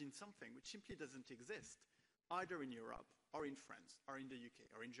imagine something which simply doesn't exist, either in Europe or in France or in the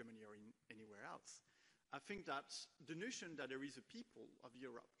UK or in Germany or in anywhere else. I think that the notion that there is a people of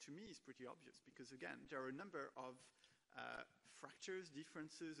Europe, to me, is pretty obvious, because, again, there are a number of fractures,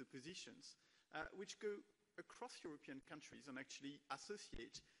 differences, oppositions which go across European countries and actually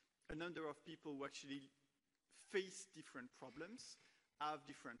associate a number of people who actually face different problems, have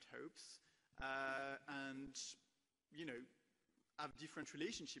different hopes, and, you know, have different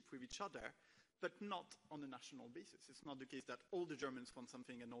relationship with each other, but not on a national basis. It's not the case that all the Germans want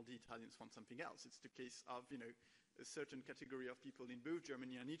something and all the Italians want something else. It's the case of, you know, a certain category of people in both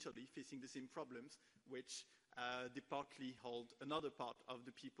Germany and Italy facing the same problems, which they partly hold another part of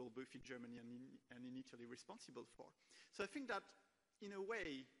the people, both in Germany and in Italy, responsible for. So I think that, in a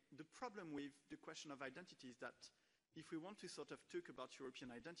way, the problem with the question of identity is that if we want to sort of talk about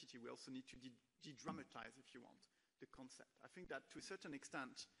European identity, we also need to de-dramatize, if you want, the concept. I think that to a certain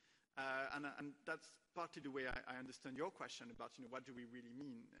extent, and that's partly the way I understand your question about, you know, what do we really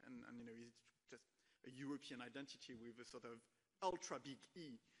mean? And you know, is it just a European identity with a sort of ultra big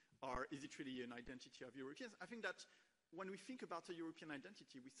E, or is it really an identity of Europeans? I think that when we think about a European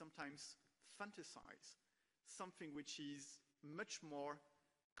identity, we sometimes fantasize something which is much more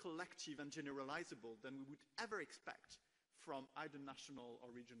collective and generalizable than we would ever expect from either national or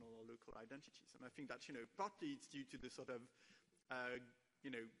regional or local identities. And I think that, you know, partly it's due to the sort of,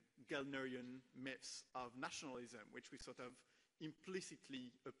 you know, Gellnerian myths of nationalism, which we sort of implicitly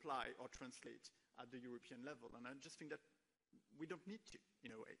apply or translate at the European level. And I just think that we don't need to,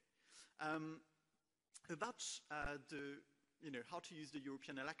 in a way. About the, you know, how to use the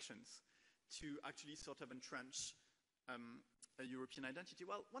European elections to actually sort of entrench a European identity.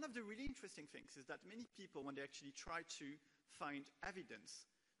 Well, one of the really interesting things is that many people, when they actually try to find evidence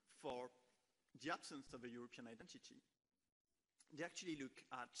for the absence of a European identity, they actually look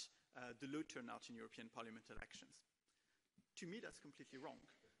at the low turnout in European Parliament elections. To me, that's completely wrong,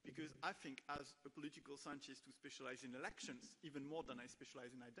 because I think as a political scientist who specializes in elections, even more than I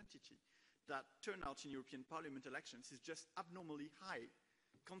specialize in identity, that turnout in European Parliament elections is just abnormally high,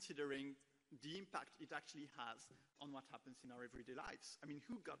 considering the impact it actually has on what happens in our everyday lives. I mean,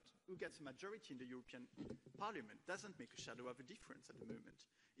 who gets a majority in the European Parliament doesn't make a shadow of a difference at the moment.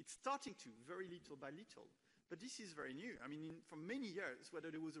 It's starting to, very little by little. But this is very new. I mean, for many years,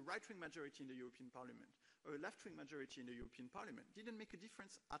 whether there was a right-wing majority in the European Parliament or a left-wing majority in the European Parliament didn't make a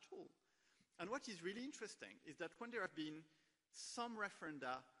difference at all. And what is really interesting is that when there have been some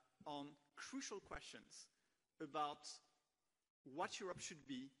referenda on crucial questions about what Europe should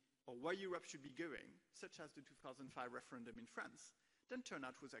be or where Europe should be going, such as the 2005 referendum in France, then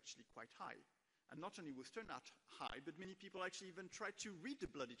turnout was actually quite high. And not only was turnout high, but many people actually even tried to read the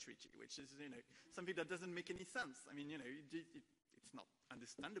bloody treaty, which is, you know, something that doesn't make any sense. I mean, you know, it's not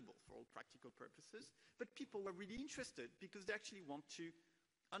understandable for all practical purposes, but people were really interested because they actually want to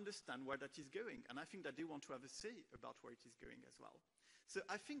understand where that is going. And I think that they want to have a say about where it is going as well. So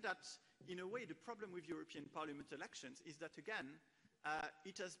I think that, in a way, the problem with European Parliament elections is that, again,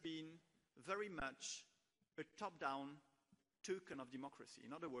 it has been very much a top-down token of democracy.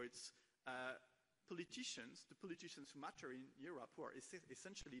 In other words, the politicians who matter in Europe, who are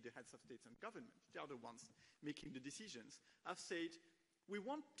essentially the heads of states and government, they are the ones making the decisions, have said, we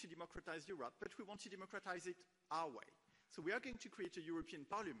want to democratize Europe, but we want to democratize it our way. So we are going to create a European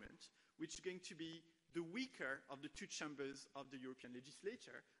Parliament, which is going to be the weaker of the two chambers of the European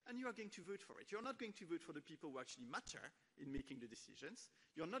legislature, and you are going to vote for it. You're not going to vote for the people who actually matter in making the decisions.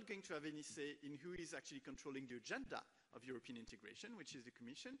 You're not going to have any say in who is actually controlling the agenda of European integration, which is the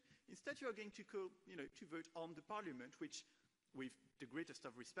Commission. Instead, you are going to vote on the Parliament, which, with the greatest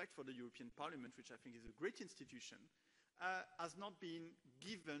of respect for the European Parliament, which I think is a great institution, has not been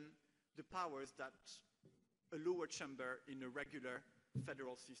given the powers that a lower chamber in a regular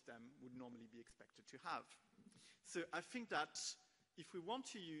federal system would normally be expected to have. So I think that if we want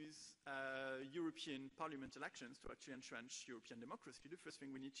to use European Parliament elections to actually entrench European democracy, the first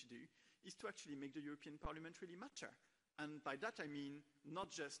thing we need to do is to actually make the European Parliament really matter. And by that I mean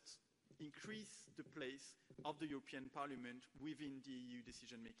not just increase the place of the European Parliament within the EU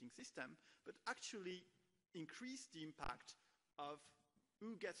decision-making system, but actually increase the impact of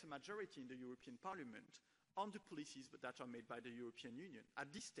who gets a majority in the European Parliament on the policies that are made by the European Union.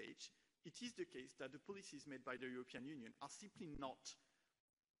 At this stage, it is the case that the policies made by the European Union are simply not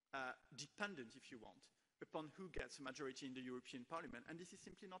dependent, if you want, upon who gets a majority in the European Parliament, and this is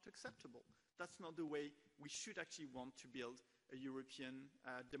simply not acceptable. That's not the way we should actually want to build a European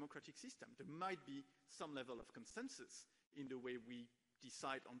democratic system. There might be some level of consensus in the way we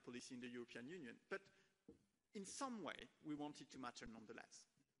decide on policy in the European Union, but in some way, we want it to matter nonetheless.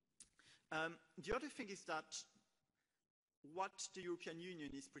 The other thing is that what the European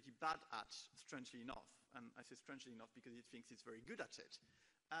Union is pretty bad at, strangely enough, and I say strangely enough because it thinks it's very good at it,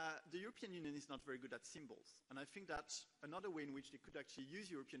 the European Union is not very good at symbols. And I think that another way in which they could actually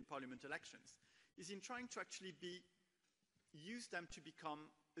use European Parliament elections is in trying to actually use them to become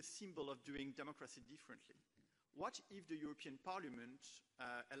a symbol of doing democracy differently. What if the European Parliament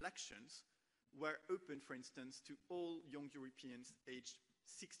elections were open, for instance, to all young Europeans aged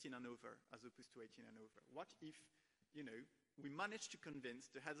 16 and over, as opposed to 18 and over? What if, we managed to convince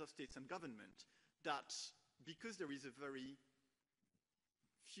the heads of states and government that because there is a very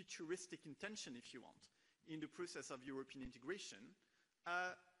futuristic intention, if you want, in the process of European integration,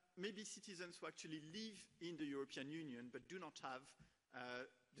 maybe citizens who actually live in the European Union but do not have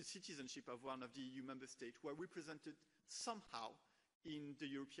the citizenship of one of the EU member states who are represented somehow in the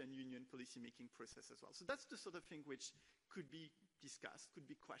European Union policy-making process as well. So that's the sort of thing which could be discussed, could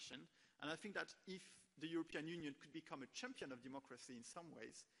be questioned. And I think that if the European Union could become a champion of democracy in some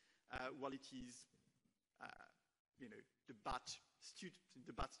ways, while it is the bad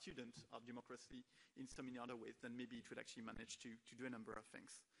student of democracy in so many other ways, then maybe it would actually manage to do a number of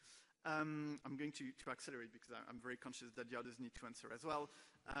things. I'm going to accelerate because I'm very conscious that the others need to answer as well.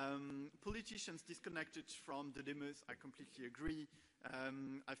 Politicians disconnected from the demos, I completely agree.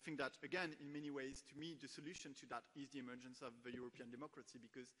 I think that, again, in many ways, to me, the solution to that is the emergence of the European democracy,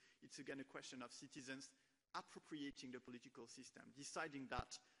 because it's, again, a question of citizens appropriating the political system, deciding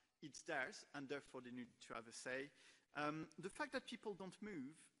that it's theirs, and therefore they need to have a say. The fact that people don't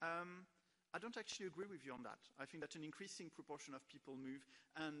move, I don't actually agree with you on that. I think that an increasing proportion of people move,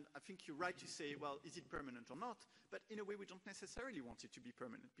 and I think you're right to say, well, is it permanent or not? But in a way, we don't necessarily want it to be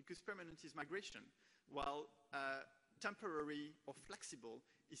permanent, because permanent is migration, while temporary or flexible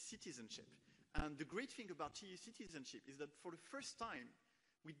is citizenship. And the great thing about EU citizenship is that for the first time,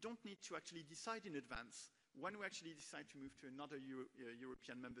 we don't need to actually decide in advance when we actually decide to move to another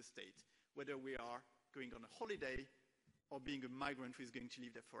European member state, whether we are going on a holiday or being a migrant who is going to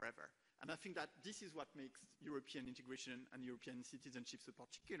live there forever. And I think that this is what makes European integration and European citizenship so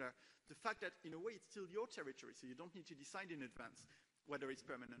particular. The fact that, in a way, it's still your territory, so you don't need to decide in advance whether it's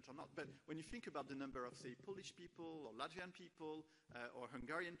permanent or not. But when you think about the number of, say, Polish people or Latvian people or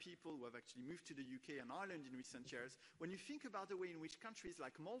Hungarian people who have actually moved to the UK and Ireland in recent years, when you think about the way in which countries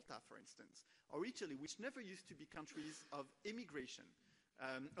like Malta, for instance, or Italy, which never used to be countries of immigration,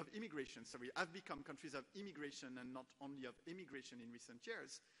 have become countries of immigration and not only of immigration in recent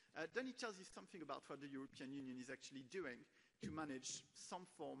years, then it tells you something about what the European Union is actually doing to manage some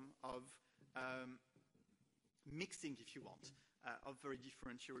form of mixing, if you want, of very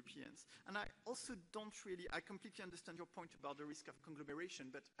different Europeans. And I also don't really, I completely understand your point about the risk of conglomeration,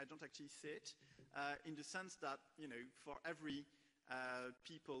 but I don't actually see it in the sense that, for every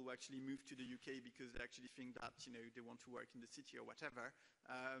people who actually move to the UK because they actually think that, they want to work in the city or whatever,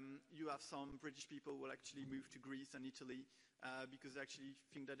 you have some British people who will actually move to Greece and Italy because they actually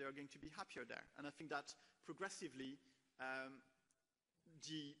think that they are going to be happier there. And I think that progressively,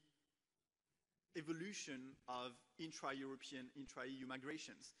 the evolution of intra-European, intra-EU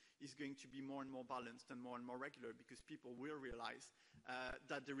migrations is going to be more and more balanced and more regular, because people will realize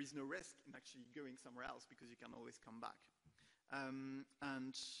that there is no risk in actually going somewhere else because you can always come back.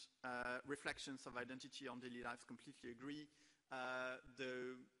 Reflections of identity on daily lives, completely agree.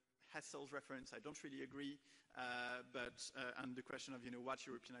 The Hessel's reference, I don't really agree, and the question of what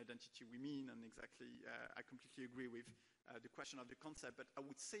European identity we mean, and exactly, I completely agree with the question of the concept, but I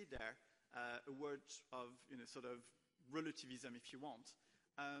would say there a word of sort of relativism, if you want.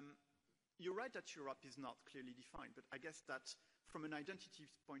 You're right that Europe is not clearly defined, but I guess that from an identity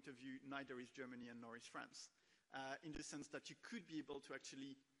point of view, neither is Germany and nor is France. In the sense that you could be able to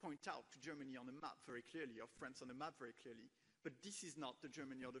actually point out to Germany on a map very clearly, or France on a map very clearly, but this is not the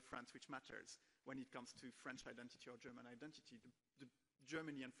Germany or the France which matters when it comes to French identity or German identity. The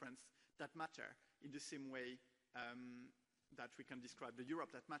Germany and France that matter in the same way that we can describe the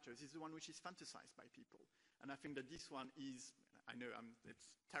Europe that matters is the one which is fantasized by people. And I think that this one is, I know it's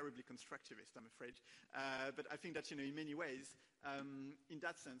terribly constructivist, I'm afraid, but I think that, in many ways, in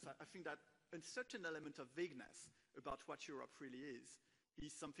that sense, I think that a certain element of vagueness about what Europe really is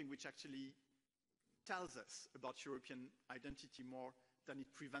something which actually tells us about European identity more than it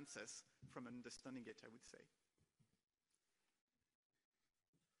prevents us from understanding it, I would say.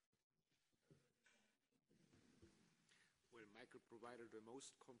 Well, Michael provided the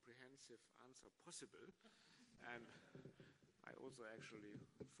most comprehensive answer possible, and I also actually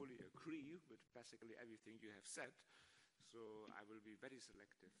fully agree with basically everything you have said. So I will be very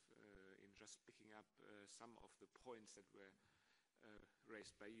selective in just picking up some of the points that were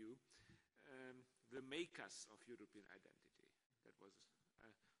raised by you. The makers of European identity, that was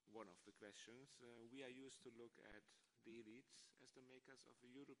one of the questions. We are used to look at the elites as the makers of the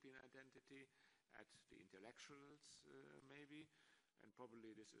European identity, at the intellectuals maybe, and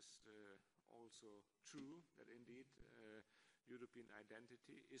probably this is also true that indeed European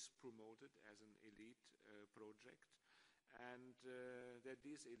identity is promoted as an elite project, and that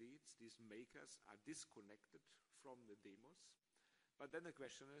these elites, these makers, are disconnected from the demos. But then the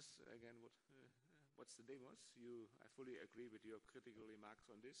question is, again, what's the demos? I fully agree with your critical remarks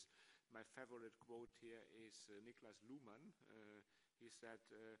on this. My favorite quote here is Niklas Luhmann. He said,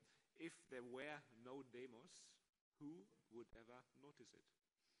 if there were no demos, who would ever notice it?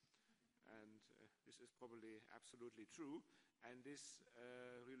 And this is probably absolutely true. And this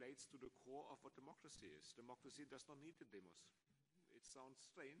relates to the core of what democracy is. Democracy does not need the demos. It sounds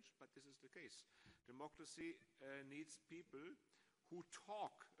strange, but this is the case. Democracy needs people who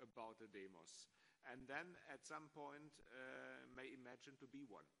talk about the demos and then at some point may imagine to be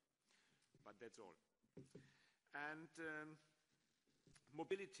one. But that's all. And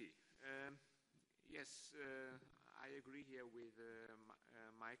mobility. Yes, I agree here with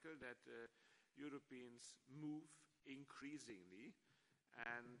Michael that Europeans move increasingly,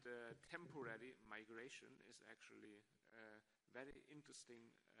 and temporary migration is actually a very interesting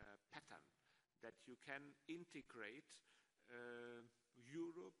pattern that you can integrate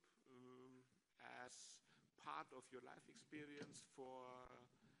Europe as part of your life experience for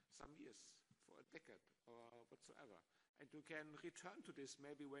some years, for a decade or whatsoever. And you can return to this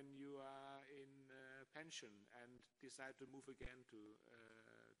maybe when you are in pension and decide to move again to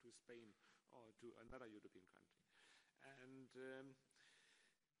Spain or to another European country. And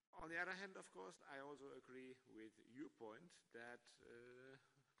on the other hand, of course, I also agree with your point that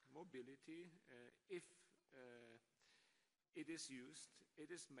mobility, if it is used, it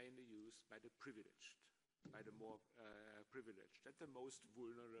is mainly used by the privileged, by the more privileged. That the most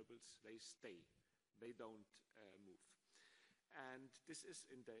vulnerables, they stay. They don't move. And this is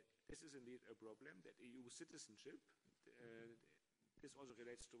indeed a problem, that EU citizenship, this also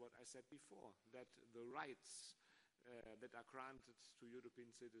relates to what I said before, that the rights that are granted to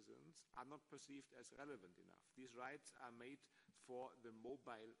European citizens are not perceived as relevant enough. These rights are made for the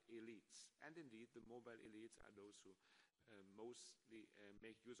mobile elites. And indeed, the mobile elites are those who mostly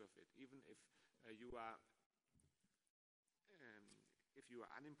make use of it. Even if you are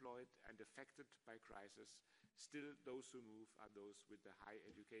unemployed and affected by crisis, still those who move are those with the high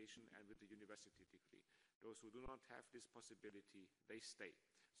education and with the university degree. Those who do not have this possibility, they stay.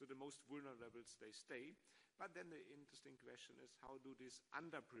 So the most vulnerables, they stay. But then the interesting question is, how do these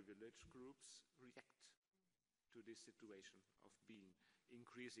underprivileged groups react to this situation of being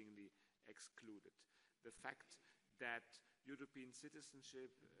increasingly excluded? The fact that European citizenship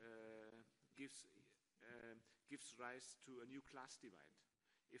gives rise to a new class divide.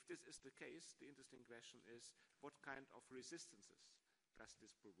 If this is the case, the interesting question is, what kind of resistances does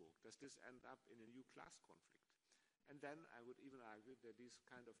this provoke? Does this end up in a new class conflict? And then I would even argue that this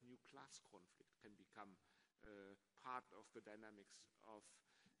kind of new class conflict can become part of the dynamics of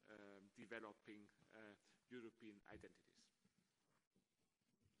developing European identities.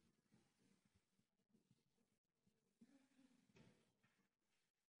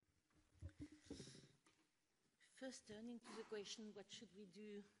 First, turning to the question, what should we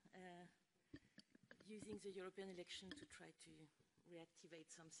do using the European election to try to reactivate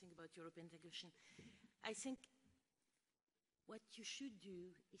something about European integration? I think what you should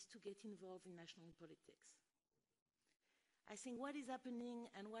do is to get involved in national politics. I think what is happening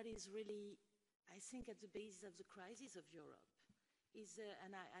and what is really, I think, at the basis of the crisis of Europe is,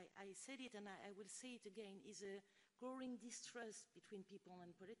 and I said it and I will say it again, is a growing distrust between people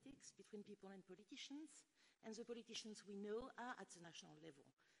and politics, between people and politicians. And the politicians we know are at the national level.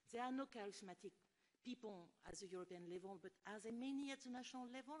 There are no charismatic people at the European level, but are there many at the national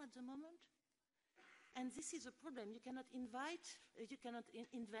level at the moment? And this is a problem. You cannot invent,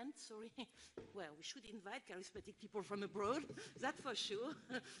 well, we should invite charismatic people from abroad, that's for sure.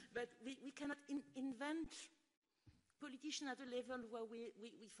 But we cannot invent politicians at a level where we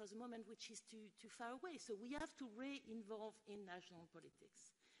for the moment, which is too far away. So we have to re-involve in national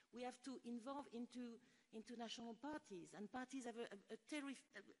politics. We have to involve into national parties, and parties have a terrific,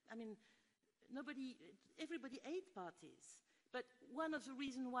 I mean, everybody hates parties. But one of the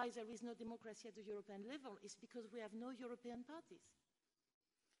reasons why there is no democracy at the European level is because we have no European parties.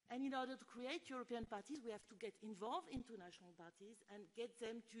 And in order to create European parties, we have to get involved into national parties and get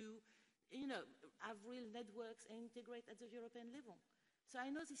them to, have real networks and integrate at the European level. So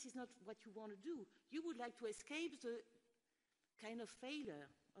I know this is not what you want to do. You would like to escape the kind of failure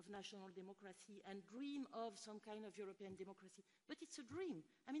of national democracy and dream of some kind of European democracy. But it's a dream.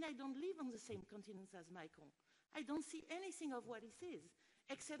 I mean, I don't live on the same continent as Michael. I don't see anything of what it is,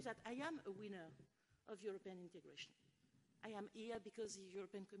 except that I am a winner of European integration. I am here because the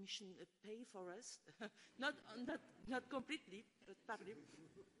European Commission pay for us, not completely, but partly.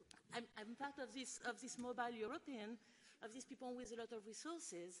 I'm part of this mobile European, of these people with a lot of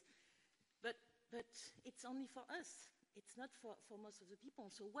resources, but it's only for us. It's not for most of the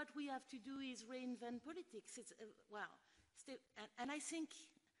people. So what we have to do is reinvent politics. And I think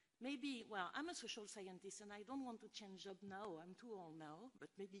maybe, I'm a social scientist and I don't want to change job now. I'm too old now, but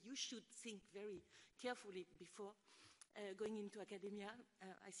maybe you should think very carefully before going into academia.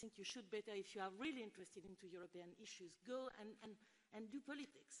 I think you should better, if you are really interested into European issues, go and do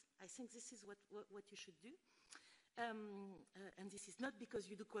politics. I think this is what you should do. And this is not because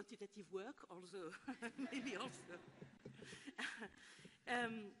you do quantitative work, although maybe also.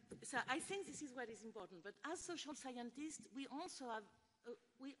 So I think this is what is important. But as social scientists, we also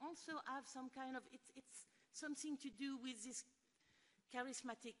have some kind of, it's something to do with this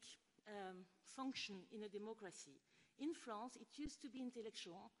charismatic function in a democracy. In France, it used to be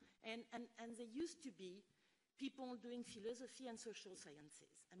intellectual, and there used to be people doing philosophy and social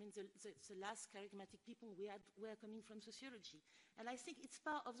sciences. I mean, the last charismatic people we had were coming from sociology. And I think it's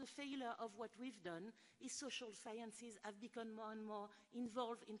part of the failure of what we've done is social sciences have become more and more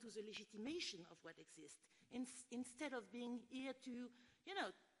involved into the legitimation of what exists. Instead of being here to,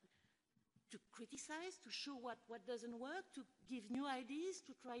 to criticize, to show what doesn't work, to give new ideas,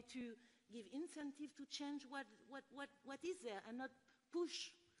 to try to give incentive to change what is there and not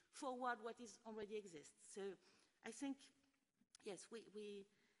push forward what is already exists. So I think, yes, we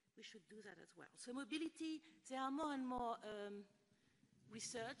should do that as well. So mobility, there are more and more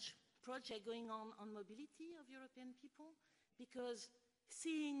research projects going on mobility of European people, because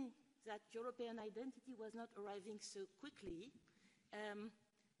seeing that European identity was not arriving so quickly,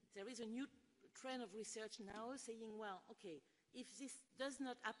 there is a new trend of research now saying, well, okay, if this does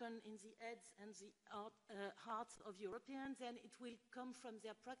not happen in the heads and the hearts of Europeans, then it will come from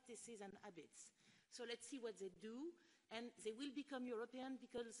their practices and habits. So let's see what they do, and they will become European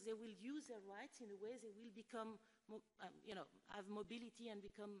because they will use their rights in a way they will become, have mobility and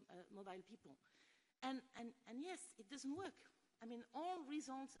become mobile people. And yes, it doesn't work. I mean, all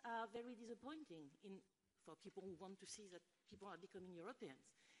results are very disappointing for people who want to see that people are becoming Europeans.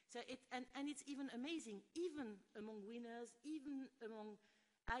 So and it's even amazing, even among winners, even among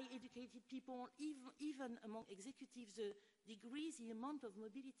high-educated people, even among executives, the amount of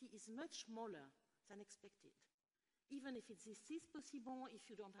mobility is much smaller than expected. Even if this is possible, if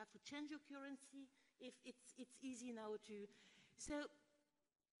you don't have to change your currency, if it's easy now to. So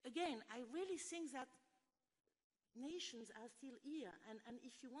again, I really think that nations are still here, and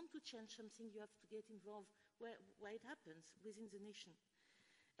if you want to change something, you have to get involved where it happens within the nation.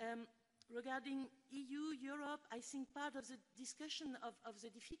 Regarding EU, Europe, I think part of the discussion of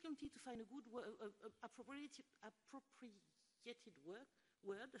the difficulty to find a good appropriated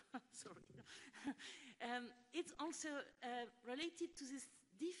word, sorry, it's also related to this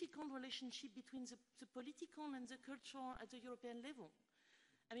difficult relationship between the political and the cultural at the European level.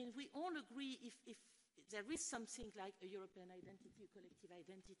 I mean, we all agree if there is something like a European identity, a collective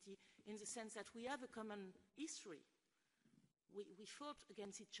identity, in the sense that we have a common history. We fought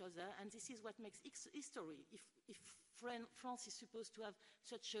against each other, and this is what makes history. If France is supposed to have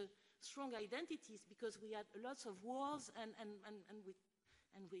such a strong identities because we had lots of wars, and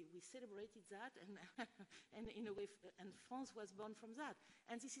we celebrated that, and in a way, and France was born from that.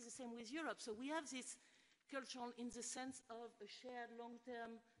 And this is the same with Europe. So we have this cultural in the sense of a shared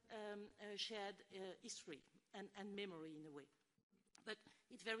long-term shared history and memory in a way. But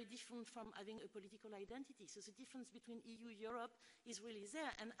it's very different from having a political identity. So the difference between EU and Europe is really there.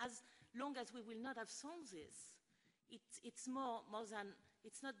 And as long as we will not have solved this, it's more than,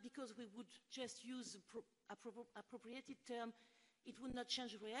 it's not because we would just use the appropriated term, it would not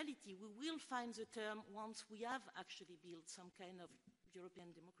change reality. We will find the term once we have actually built some kind of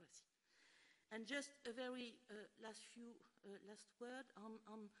European democracy. And just a very last word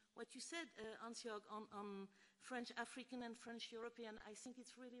on what you said, Hans-Jörg, on French African and French European. I think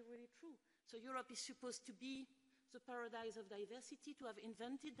it's really, really true. So Europe is supposed to be the paradise of diversity, to have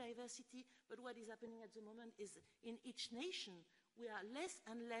invented diversity, but what is happening at the moment is in each nation, we are less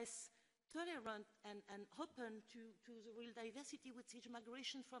and less tolerant and open to the real diversity with each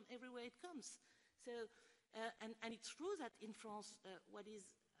migration from everywhere it comes. So, and it's true that in France, what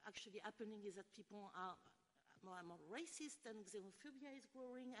is actually happening is that people are more and more racist, and xenophobia is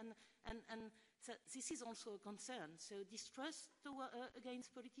growing, and so this is also a concern. So distrust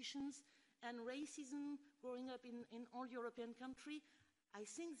against politicians and racism growing up in all European countries. I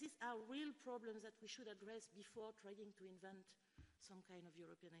think these are real problems that we should address before trying to invent some kind of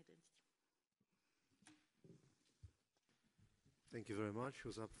European identity. Thank you very much.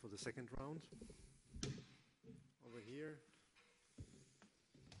 Who's up for the second round? Over here.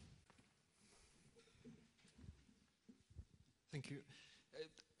 Thank you.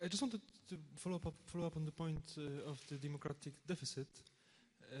 I just wanted to follow up on the point of the democratic deficit,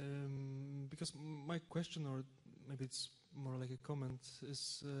 because my question, or maybe it's more like a comment,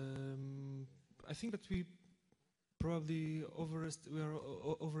 is I think that we probably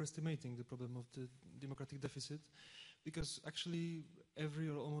overestimating the problem of the democratic deficit, because actually every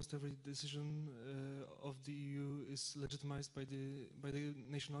or almost every decision of the EU is legitimized by the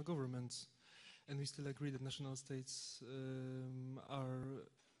national governments. And we still agree that national states are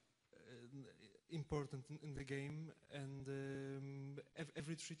important in the game, and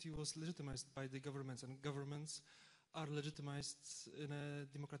every treaty was legitimized by the governments, and governments are legitimized in a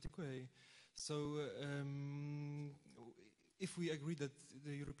democratic way. So if we agree that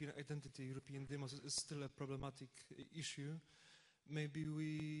the European identity, European demos is still a problematic issue, maybe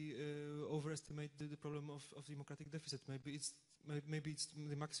we overestimate the problem of democratic deficit. Maybe it's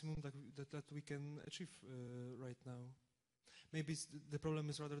the maximum that we can achieve right now. Maybe the problem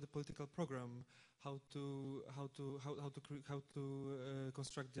is rather the political program, how to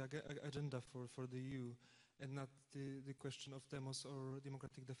construct the agenda for the EU, and not the question of demos or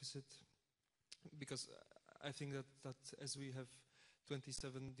democratic deficit. Because I think that as we have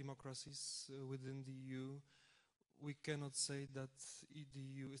 27 democracies within the EU, we cannot say that the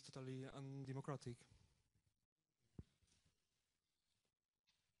EU is totally undemocratic.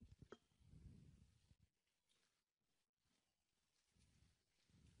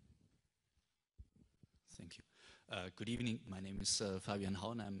 Thank you. Good evening. My name is Fabian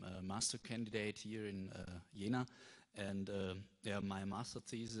Haun. I'm a master candidate here in Jena. And my master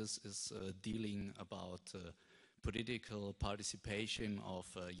thesis is dealing about political participation of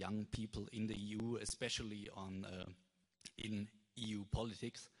young people in the EU, especially in EU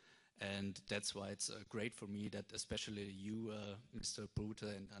politics. And that's why it's great for me that especially you, Mr. Brute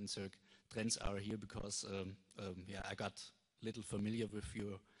and Hans-Jörg Trenz, are here, because I got a little familiar with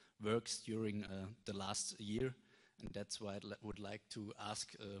your works during the last year. And that's why I would like to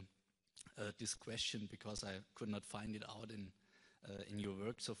ask this question, because I could not find it out in your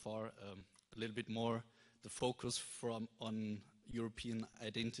work so far. A little bit more the focus on European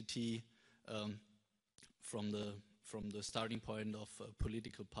identity from the starting point of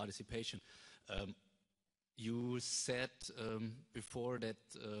political participation. You said before that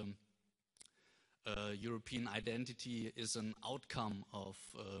European identity is an outcome of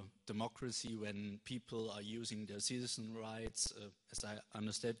democracy when people are using their citizen rights, as I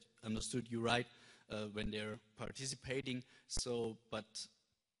understood you right, when they're participating. So, but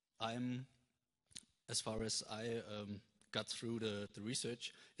as far as I got through the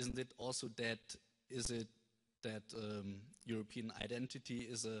research, isn't it also that European identity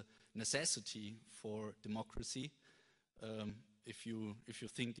is a necessity for democracy? If you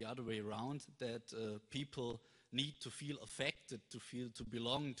think the other way around, that people need to feel affected, to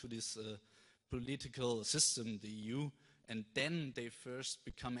belong to this political system, the EU, and then they first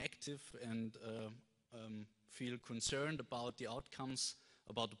become active and feel concerned about the outcomes,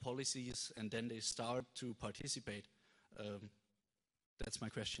 about the policies, and then they start to participate. That's my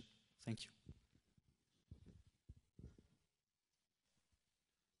question. Thank you.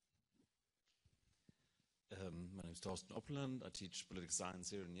 My name is Thorsten Oppeland. I teach political science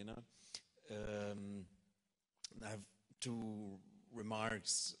here in Jena. I have two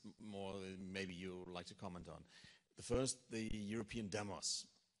remarks more maybe you would like to comment on. The first, the European demos.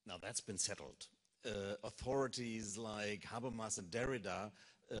 Now that's been settled. Authorities like Habermas and Derrida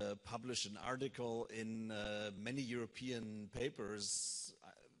published an article in many European papers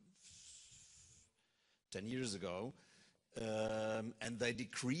 10 years ago, and they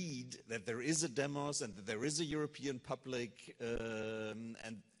decreed that there is a demos and that there is a European public,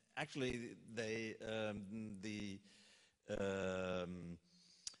 and actually they the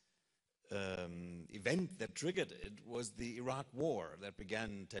event that triggered it was the Iraq War that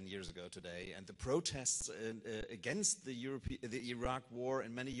began 10 years ago today, and the protests against the Iraq War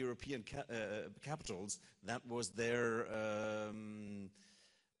in many European capitals. That was their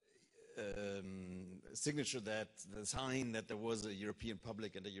signature, that the sign that there was a European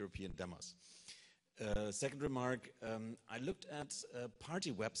public and a European demos. Second remark, I looked at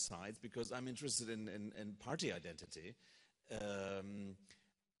party websites because I'm interested in party identity.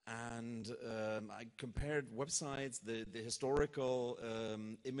 And I compared websites, the historical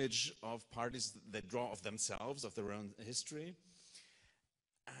image of parties they draw of themselves, of their own history.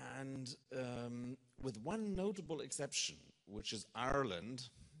 And with one notable exception, which is Ireland,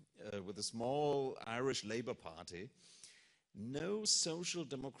 with a small Irish Labour Party, no social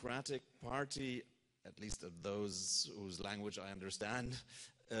democratic party, at least of those whose language I understand,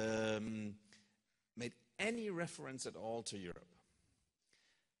 made any reference at all to Europe.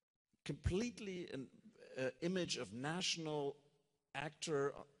 Completely an image of national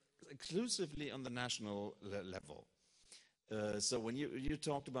actor exclusively on the national level. So when you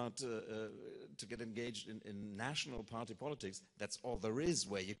talked about to get engaged in national party politics, that's all there is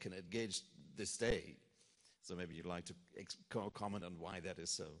where you can engage this day. So maybe you'd like to comment on why that is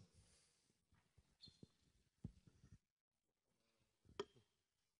so.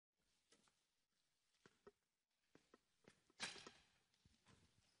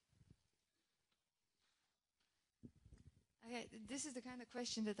 Okay, this is the kind of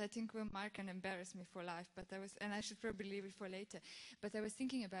question that I think will mark and embarrass me for life, and I should probably leave it for later. But I was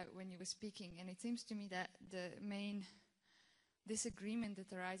thinking about when you were speaking, and it seems to me that the main disagreement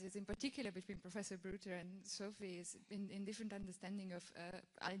that arises, in particular between Professor Bruter and Sophie, is in different understanding of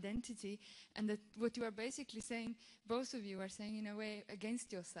identity, and that what you are basically saying, both of you are saying in a way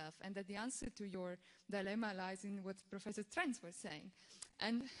against yourself, and that the answer to your dilemma lies in what Professor Trenz was saying.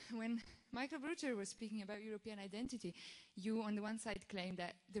 And when Michael Bruter was speaking about European identity, you on the one side claim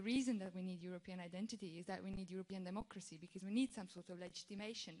that the reason that we need European identity is that we need European democracy, because we need some sort of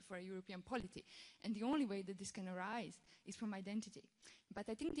legitimation for a European polity. And the only way that this can arise is from identity. But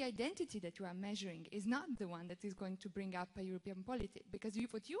I think the identity that you are measuring is not the one that is going to bring up a European polity, because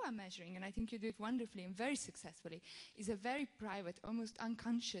what you are measuring, and I think you do it wonderfully and very successfully, is a very private, almost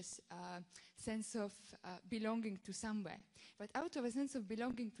unconscious sense of belonging to somewhere. But out of a sense of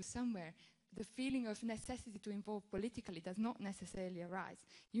belonging to somewhere, the feeling of necessity to involve politically does not necessarily arise.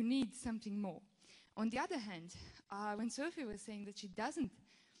 You need something more. On the other hand, when Sophie was saying that she doesn't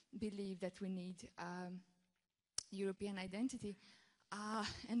believe that we need European identity,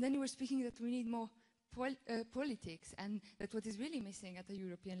 and then you were speaking that we need more politics, and that what is really missing at the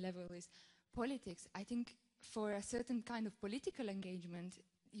European level is politics. I think for a certain kind of political engagement,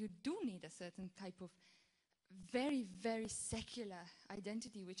 you do need a certain type of very, very secular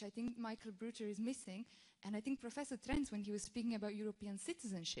identity, which I think Michael Bruter is missing. And I think Professor Trenz, when he was speaking about European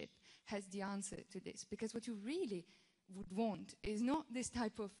citizenship, has the answer to this. Because what you really would want is not this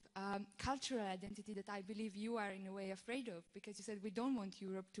type of cultural identity that I believe you are in a way afraid of, because you said we don't want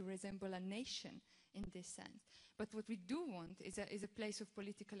Europe to resemble a nation in this sense. But what we do want is a place of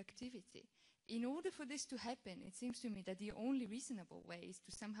political activity. In order for this to happen, it seems to me that the only reasonable way is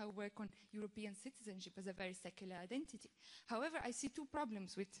to somehow work on European citizenship as a very secular identity. However, I see two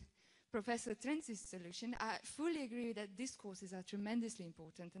problems with Professor Trenz's solution. I fully agree that discourses are tremendously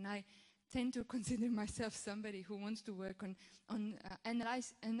important, and I tend to consider myself somebody who wants to work on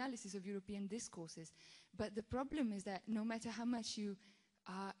analysis of European discourses. But the problem is that no matter how much you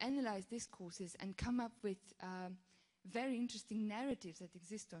analyze discourses and come up with very interesting narratives that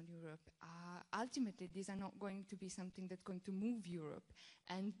exist on Europe, ultimately these are not going to be something that's going to move Europe.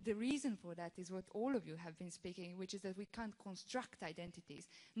 And the reason for that is what all of you have been speaking, which is that we can't construct identities,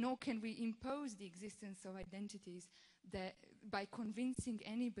 nor can we impose the existence of identities that by convincing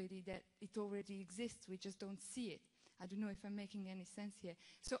anybody that it already exists. We just don't see it. I don't know if I'm making any sense here.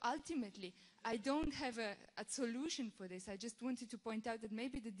 So ultimately, I don't have a solution for this. I just wanted to point out that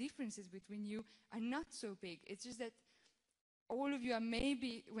maybe the differences between you are not so big. It's just that all of you are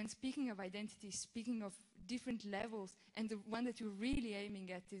maybe, when speaking of identity, speaking of different levels, and the one that you're really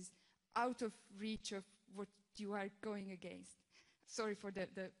aiming at is out of reach of what you are going against. Sorry for the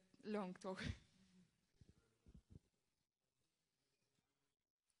long talk.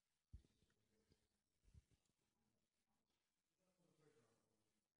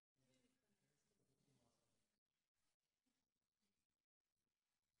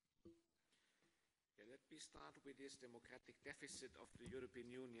 Let me start with this democratic deficit of the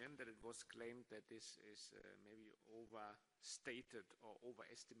European Union, that it was claimed that this is maybe overstated or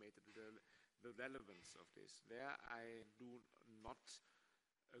overestimated the relevance of this. There I do not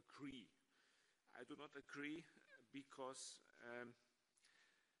agree. I do not agree because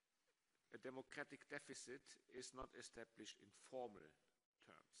a democratic deficit is not established in formal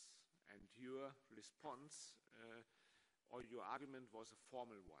terms. And your response or your argument was a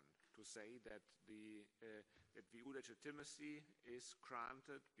formal one, to say that the EU legitimacy is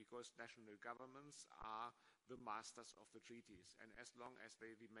granted because national governments are the masters of the treaties. And as long as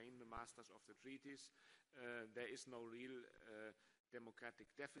they remain the masters of the treaties, there is no real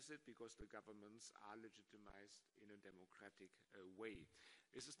democratic deficit because the governments are legitimized in a democratic way.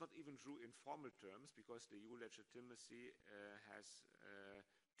 This is not even true in formal terms, because the EU legitimacy has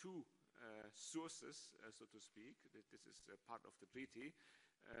two sources, so to speak. This is part of the treaty.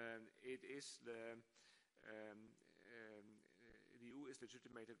 It is the EU is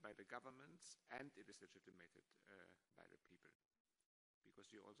legitimated by the governments, and it is legitimated by the people.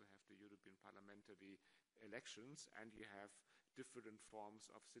 Because you also have the European parliamentary elections, and you have different forms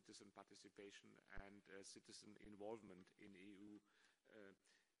of citizen participation and citizen involvement in EU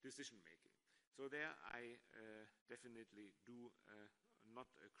decision-making. So there I definitely do not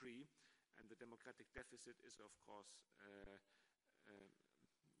agree, and the democratic deficit is, of course,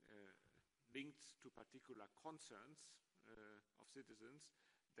 linked to particular concerns of citizens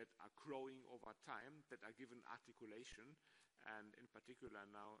that are growing over time, that are given articulation, and in particular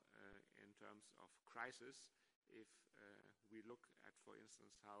now in terms of crisis, if we look at, for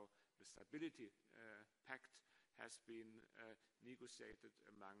instance, how the Stability Pact has been negotiated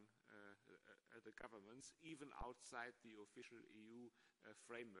among the governments, even outside the official EU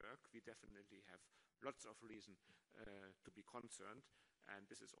framework, we definitely have lots of reason to be concerned, and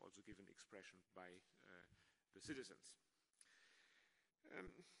this is also given expression by the citizens.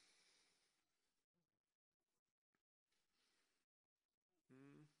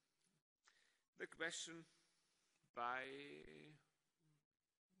 The question by,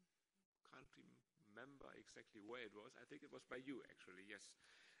 can't remember exactly where it was, I think it was by you actually, yes.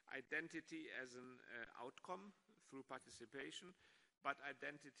 Identity as an outcome through participation, but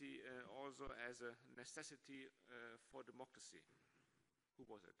identity also as a necessity for democracy. Who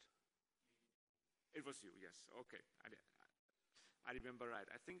was it? It was you, yes, okay. I remember right.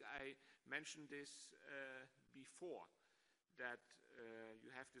 I think I mentioned this before, that you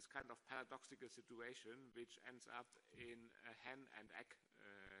have this kind of paradoxical situation which ends up in a hen and egg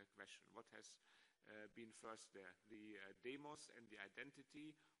question. What has been first there, the demos and the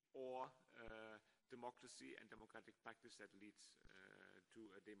identity, or democracy and democratic practice that leads to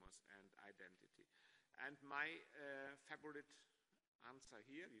a demos and identity? And my favorite answer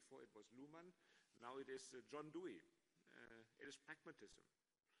here, before it was Luhmann, now it is John Dewey. It is pragmatism.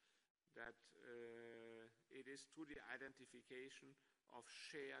 That it is through the identification of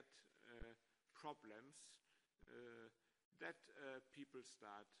shared problems that people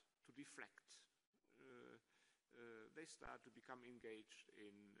start to reflect. They start to become engaged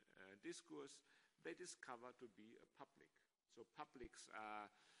in discourse. They discover to be a public. So publics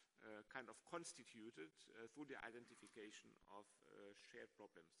are kind of constituted through the identification of shared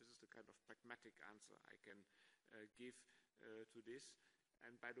problems. This is the kind of pragmatic answer I can give to this.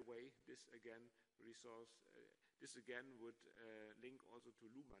 And by the way, this again would link also to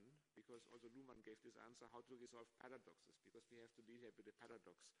Luhmann, because also Luhmann gave this answer, how to resolve paradoxes, because we have to deal here with the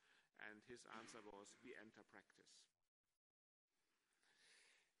paradox. And his answer was, we enter practice.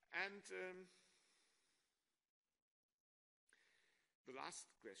 And the last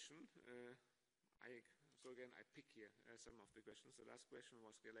question, so again, I pick here some of the questions. The last question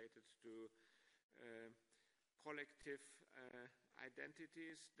was related to collective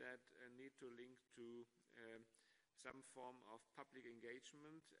identities that need to link to some form of public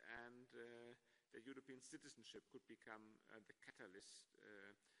engagement, and the European citizenship could become the catalyst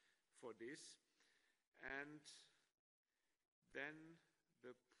for this. And then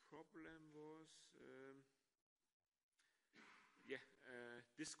the problem was,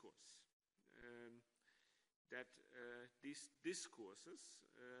 discourse. That these discourses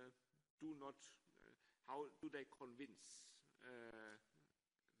do not, how do they convince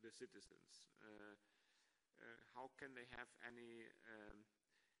the citizens? How can they have any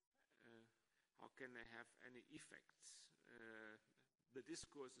effects? The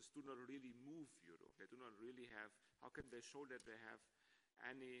discourses do not really move Europe. They do not really have, how can they show that they have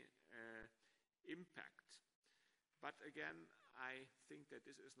any impact? But again, I think that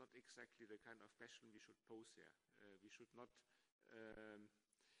this is not exactly the kind of question we should pose here. We should not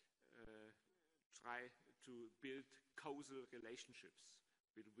try to build causal relationships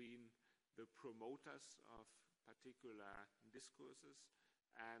between the promoters of particular discourses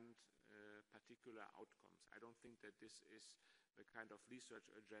and particular outcomes. I don't think that this is the kind of research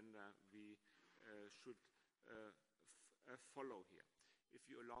agenda we should follow here. If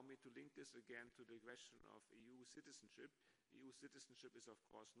you allow me to link this again to the question of EU citizenship is of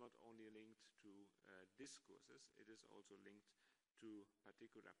course not only linked to discourses, it is also linked to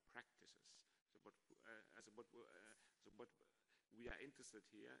particular practices. So what we are interested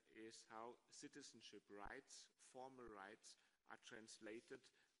here is how citizenship rights, formal rights, are translated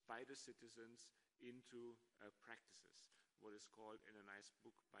by the citizens into practices. What is called in a nice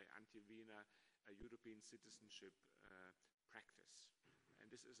book by Antje Wiener, a European citizenship practice. And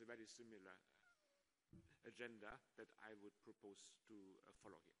this is a very similar agenda that I would propose to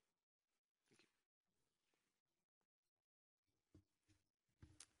follow here.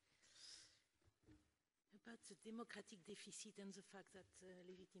 the democratic deficit and the fact that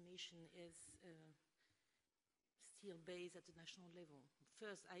legitimation is still based at the national level.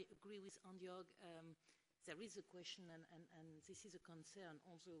 First, I agree with Hans-Jörg. There is a question, and this is a concern,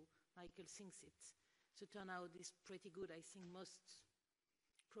 although Michael thinks the turnout is pretty good. I think most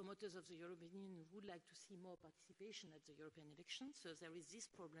promoters of the European Union would like to see more participation at the European elections, so there is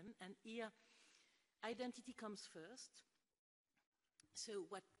this problem. And here, identity comes first. So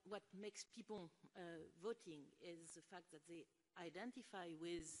what makes people voting is the fact that they identify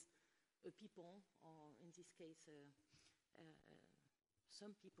with a people, or in this case,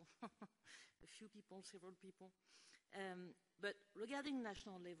 some people, a few people, several people. But regarding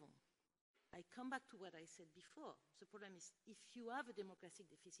national level, I come back to what I said before. The problem is if you have a democratic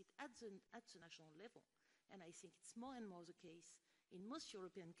deficit at the national level, and I think it's more and more the case in most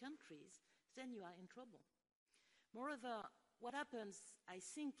European countries, then you are in trouble. Moreover, what happens, I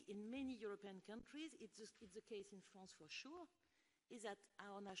think, in many European countries, it's the case in France for sure, is that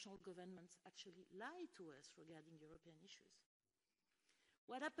our national governments actually lie to us regarding European issues.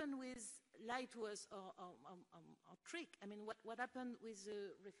 What happened with lie to us or trick? I mean, what happened with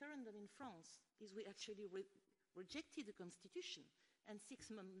the referendum in France is we actually rejected the constitution, and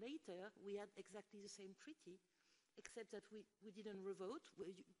 6 months later we had exactly the same treaty, except that we didn't revote.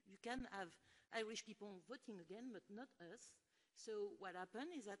 You can have Irish people voting again, but not us. So what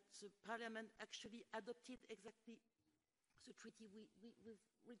happened is that the parliament actually adopted exactly the treaty we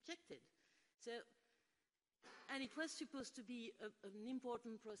rejected. So. And it was supposed to be an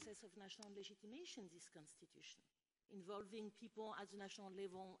important process of national legitimation, this constitution, involving people at the national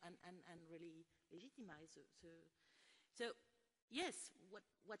level and really legitimize. So yes,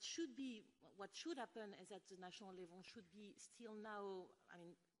 what should happen is that the national level should be still now, I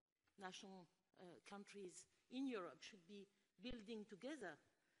mean, national countries in Europe should be building together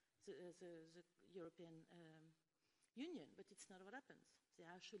the European Union, but it's not what happens. They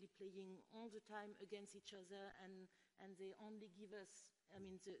are actually playing all the time against each other, and they only give us, I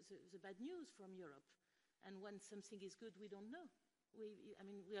mean, the bad news from Europe. And when something is good, we don't know.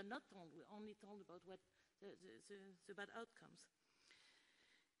 We are not told. We're only told about what the bad outcomes.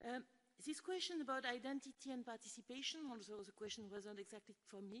 This question about identity and participation, although the question wasn't exactly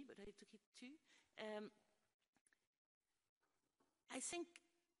for me, but I took it too. I think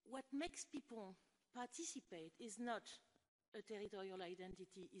what makes people participate is not a territorial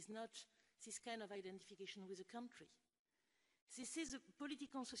identity, is not this kind of identification with a country. This is a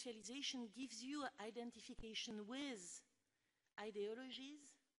political socialization gives you identification with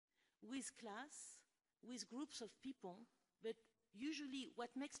ideologies, with class, with groups of people, but usually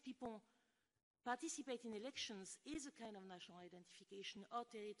what makes people participate in elections is a kind of national identification or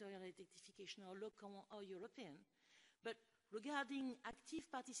territorial identification or local or European. But regarding active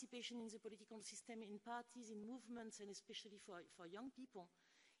participation in the political system, in parties, in movements, and especially for young people,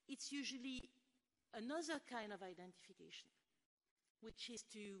 it's usually another kind of identification, which is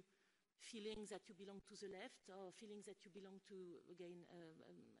to feelings that you belong to the left, or feelings that you belong to, again,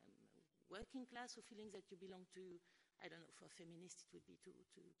 working class, or feelings that you belong to, I don't know, for feminists it would be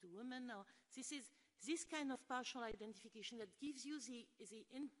to women. Or this is this kind of partial identification that gives you the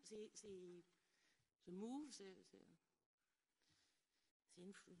move,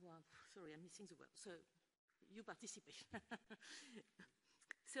 sorry, I'm missing the word. So you participate.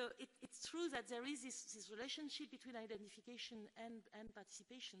 So it's true that there is this relationship between identification and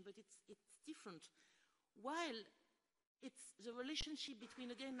participation, but it's different. While it's the relationship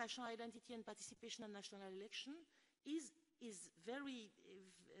between, again, national identity and participation and national election is very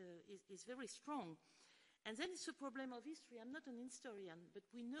strong. And then it's a problem of history. I'm not an historian, but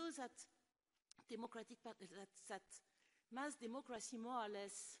we know that that mass democracy more or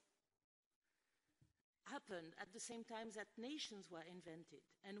less happened at the same time that nations were invented.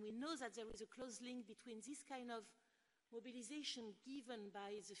 And we know that there is a close link between this kind of mobilization given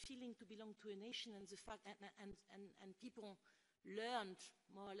by the feeling to belong to a nation and the fact and people learned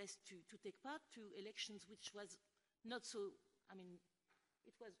more or less to take part to elections, which was not so, I mean,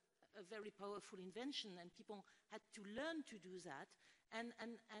 it was a very powerful invention and people had to learn to do that. And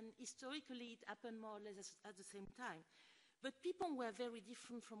historically it happened more or less at the same time. But people were very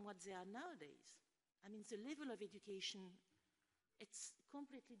different from what they are nowadays. I mean, the level of education, it's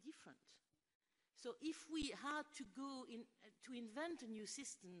completely different. So if we had to go in to invent a new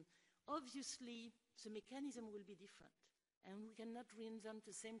system, obviously the mechanism will be different. And we cannot reinvent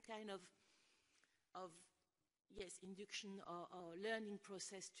the same kind of induction or learning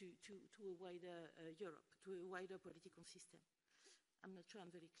process to a wider Europe, to a wider political system. I'm not sure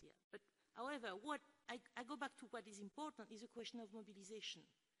I'm very clear. But however, what I go back to what is important is a question of mobilization.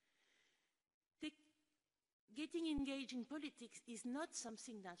 getting engaged in politics is not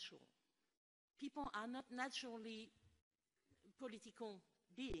something natural. People are not naturally political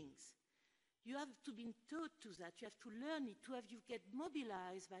beings. You have to be taught to that. You have to learn it, you get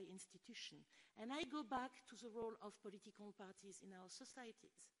mobilized by institutions. And I go back to the role of political parties in our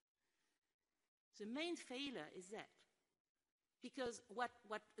societies. The main failure is that. Because what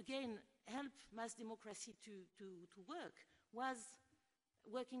again, helped mass democracy to work was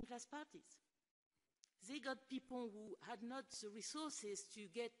working class parties. They got people who had not the resources to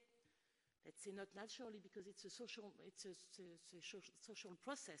get, let's say not naturally because it's a social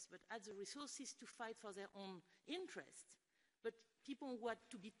process, but had the resources to fight for their own interest. But people who had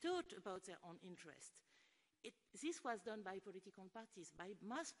to be taught about their own interest. This was done by political parties, by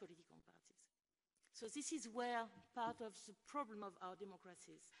mass political parties. So this is where part of the problem of our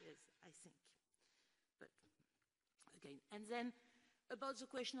democracies is, I think. But again, and then about the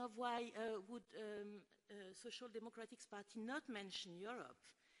question of why would Social Democratic Party not mention Europe,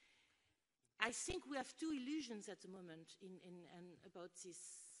 I think we have two illusions at the moment about this.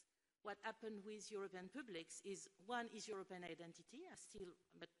 What happened with European publics is, one is European identity,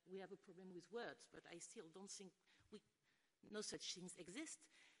 but we have a problem with words, but I still don't think no such things exist.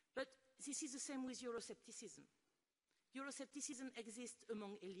 But this is the same with Euroscepticism. Euroscepticism exists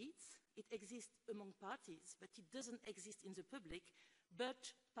among elites, it exists among parties, but it doesn't exist in the public,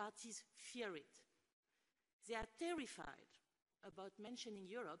 but parties fear it. They are terrified about mentioning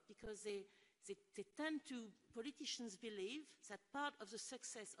Europe because politicians believe that part of the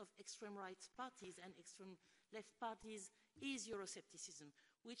success of extreme right parties and extreme left parties is Euroscepticism,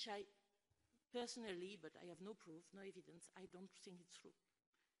 which I personally, but I have no proof, no evidence, I don't think it's true.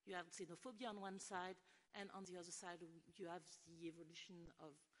 You have xenophobia on one side, and on the other side you have the evolution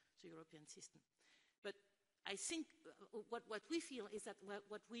of the European system. But I think what we feel is that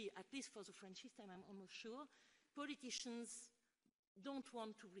what we, at least for the French system, I'm almost sure, politicians don't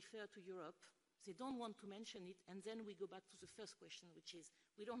want to refer to Europe, they don't want to mention it, and then we go back to the first question, which is,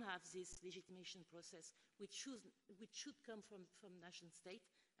 we don't have this legitimation process, which should come from nation state,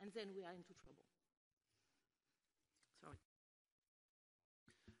 and then we are into trouble. Sorry.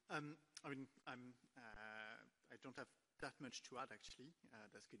 I don't have that much to add, actually.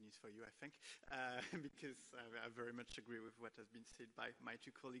 That's good news for you, I think, because I very much agree with what has been said by my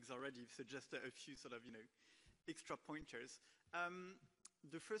two colleagues already. So just a few sort of, extra pointers.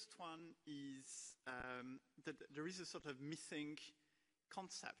 The first one is that there is a sort of missing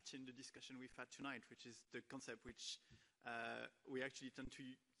concept in the discussion we've had tonight, which is the concept which we actually tend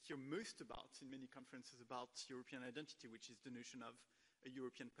to hear most about in many conferences about European identity, which is the notion of a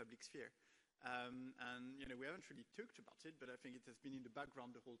European public sphere. And we haven't really talked about it, but I think it has been in the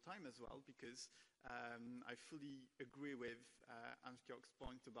background the whole time as well, because I fully agree with Hans-Jörg's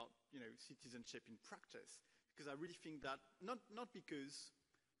point about citizenship in practice, because I really think that not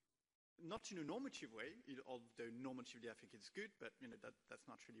in a normative way, although normatively I think it's good, but that's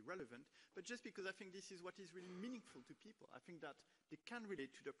not really relevant, but just because I think this is what is really meaningful to people. I think that they can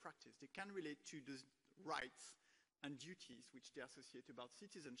relate to the practice, they can relate to the rights and duties which they associate about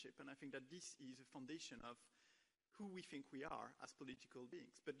citizenship. And I think that this is a foundation of who we think we are as political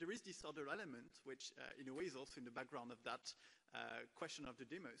beings. But there is this other element, which in a way is also in the background of that question of the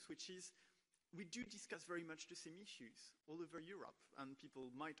demos, which is we do discuss very much the same issues all over Europe, and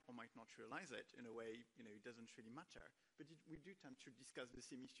people might or might not realize it. In a way, it doesn't really matter. But we do tend to discuss the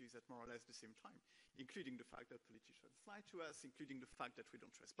same issues at more or less the same time, including the fact that politicians lie to us, including the fact that we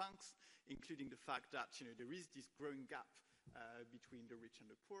don't trust banks, including the fact that there is this growing gap between the rich and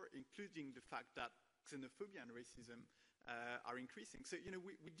the poor, including the fact that xenophobia and racism are increasing. So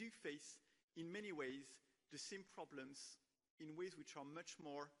we do face, in many ways, the same problems in ways which are much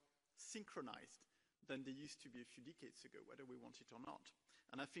more synchronized than they used to be a few decades ago, whether we want it or not.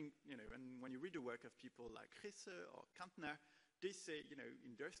 And I think, and when you read the work of people like Fischer or Kantner, they say,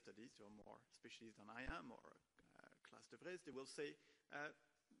 in their studies, they're more specialists than I am, or Classe de Vries, they will say,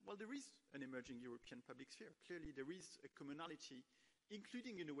 well, there is an emerging European public sphere. Clearly, there is a commonality,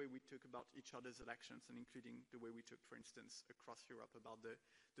 including in the way we talk about each other's elections, and including the way we talk, for instance, across Europe about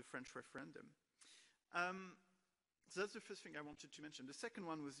the French referendum. So that's the first thing I wanted to mention. The second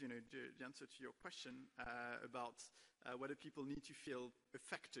one was, the answer to your question about whether people need to feel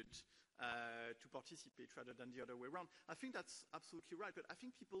affected to participate rather than the other way around. I think that's absolutely right, but I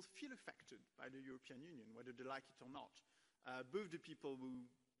think people feel affected by the European Union, whether they like it or not. Both the people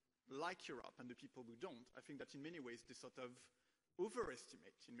who like Europe and the people who don't. I think that in many ways they sort of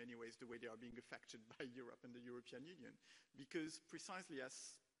overestimate, in many ways, the way they are being affected by Europe and the European Union. Because precisely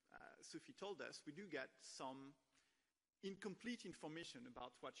as Sophie told us, we do get some incomplete information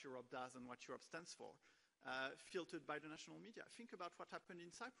about what Europe does and what Europe stands for. filtered by the national media. Think about what happened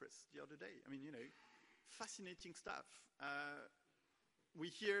in Cyprus the other day. I mean, you know, fascinating stuff. We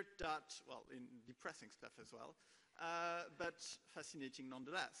hear that, well, in depressing stuff as well, but fascinating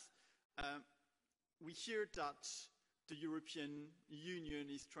nonetheless. We hear that the European Union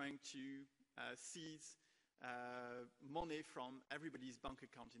is trying to seize money from everybody's bank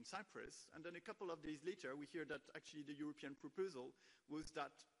account in Cyprus, and then a couple of days later we hear that actually the European proposal was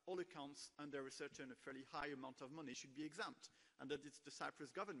that all accounts under a certain, a fairly high amount of money should be exempt, and that it's the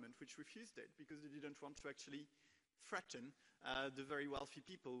Cyprus government which refused it because they didn't want to actually threaten the very wealthy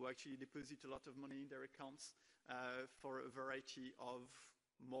people who actually deposit a lot of money in their accounts for a variety of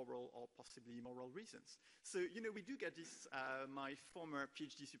moral or possibly immoral reasons. So, you know, we do get this, my former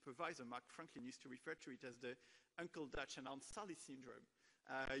PhD supervisor, Mark Franklin, used to refer to it as the Uncle Dutch and Aunt Sally syndrome.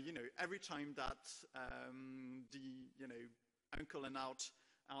 You know, every time that uncle and aunt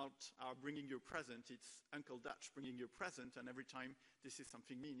are bringing you a present, it's Uncle Dutch bringing you a present, and every time this is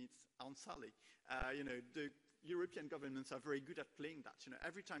something mean, it's Aunt Sally. You know, the European governments are very good at playing that. You know,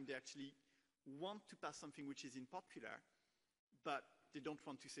 every time they actually want to pass something which is unpopular, but they don't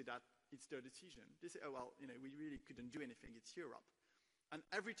want to say that it's their decision. They say, oh, well, you know, we really couldn't do anything, it's Europe. And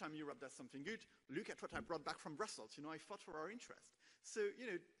every time Europe does something good, look at what I brought back from Brussels. You know, I fought for our interest. So, you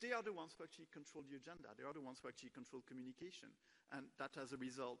know, they are the ones who actually control the agenda. They are the ones who actually control communication. And that has a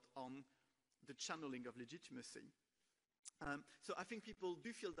result on the channeling of legitimacy. So I think people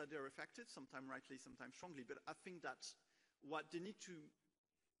do feel that they're affected, sometimes rightly, sometimes strongly. But I think that what they need to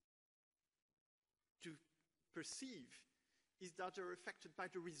perceive is that they're affected by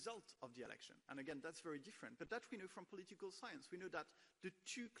the result of the election. And again, that's very different. But that we know from political science. We know that the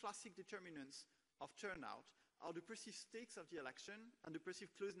two classic determinants of turnout are the perceived stakes of the election and the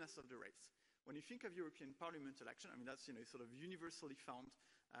perceived closeness of the race. When you think of European Parliament election, I mean, that's, you know, sort of universally found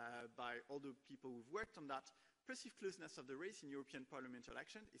by all the people who've worked on that. Perceived closeness of the race in European Parliament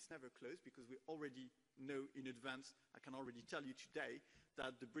election is never close because we already know in advance, I can already tell you today,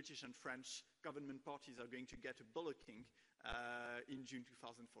 that the British and French government parties are going to get a bollocking in June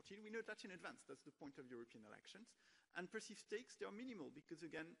 2014. We know that in advance. That's the point of European elections. And perceived stakes, they are minimal because,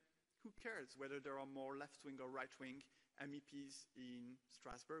 again, who cares whether there are more left-wing or right-wing MEPs in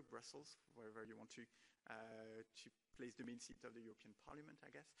Strasbourg, Brussels, wherever you want to place the main seat of the European Parliament, I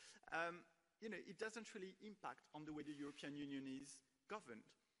guess. You know, it doesn't really impact on the way the European Union is governed.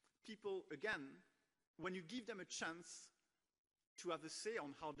 People, again, when you give them a chance to have a say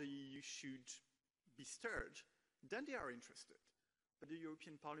on how the EU should be steered, then they are interested. But the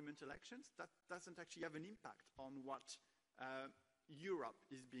European Parliament elections, that doesn't actually have an impact on what Europe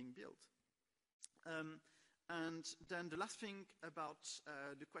is being built. And then the last thing about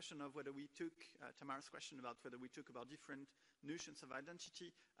the question of whether we took, Tamara's question about whether we took about different notions of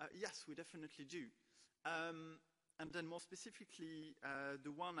identity, yes, we definitely do. And then more specifically,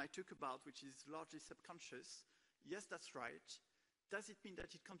 the one I took about, which is largely subconscious, yes, that's right. Does it mean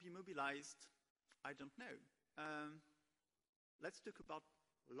that it can be mobilized? I don't know. Let's talk about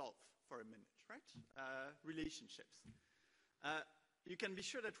love for a minute, right? Relationships. You can be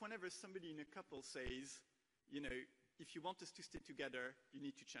sure that whenever somebody in a couple says, you know, if you want us to stay together, you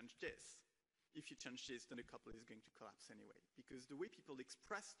need to change this. If you change this, then the couple is going to collapse anyway. Because the way people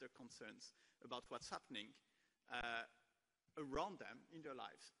express their concerns about what's happening around them in their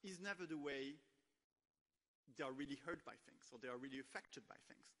lives is never the way they are really hurt by things or they are really affected by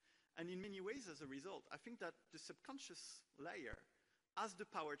things. And in many ways, as a result, I think that the subconscious layer has the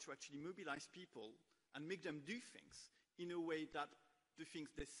power to actually mobilize people and make them do things in a way that the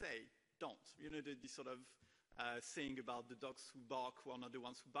things they say don't. You know, the sort of saying about the dogs who bark who are not the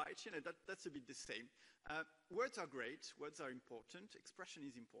ones who bite, you know, that's a bit the same. Words are great, words are important, expression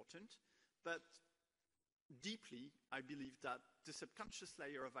is important, but deeply, I believe that the subconscious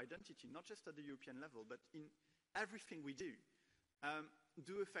layer of identity, not just at the European level, but in everything we do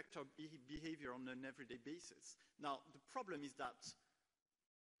affect our behavior on an everyday basis. Now, the problem is that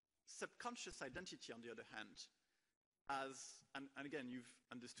subconscious identity, on the other hand, and again, you've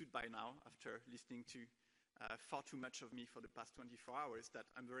understood by now, after listening to far too much of me for the past 24 hours, that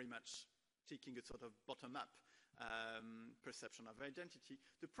I'm very much taking a sort of bottom-up perception of identity.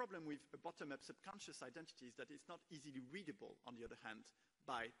 The problem with a bottom-up subconscious identity is that it's not easily readable, on the other hand,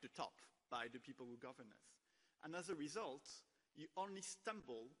 by the top, by the people who govern us. And as a result, you only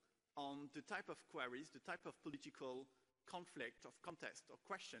stumble on the type of queries, the type of political conflict, of contest, or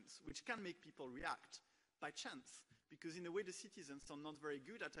questions, which can make people react by chance. Because in a way, the citizens are not very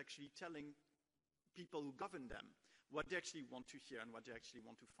good at actually telling people who govern them what they actually want to hear and what they actually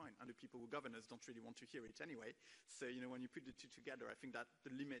want to find. And the people who govern us don't really want to hear it anyway. So, you know, when you put the two together, I think that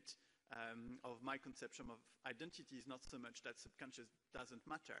the limit of my conception of identity is not so much that subconscious doesn't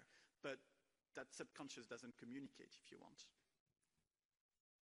matter, but that subconscious doesn't communicate, if you want.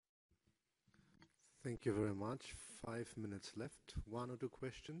 Thank you very much. 5 minutes left. 1 or 2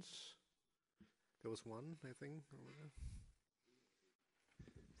 questions? There was one, I think. Over there.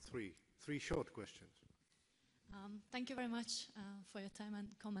 3. 3 short questions. Thank you very much for your time and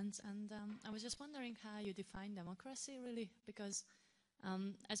comments. And I was just wondering how you define democracy, really, because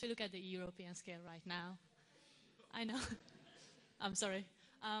as we look at the European scale right now, I know, I'm sorry,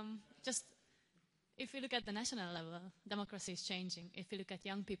 just if you look at the national level, democracy is changing. If you look at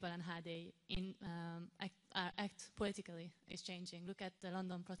young people and how they act politically, is changing. Look at the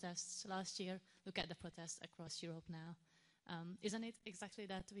London protests last year, look at the protests across Europe now. Isn't it exactly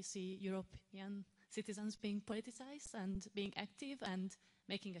that we see European citizens being politicized and being active and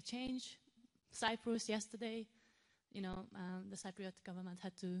making a change? Cyprus yesterday, you know, the Cypriot government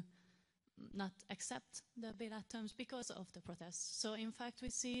had to not accept the bailout terms because of the protests. So in fact, we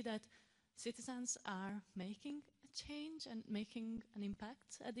see that citizens are making a change and making an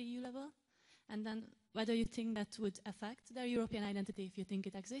impact at the EU level. And then whether you think that would affect their European identity, if you think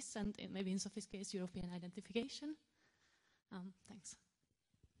it exists, and maybe in Sophie's case, European identification. Thanks.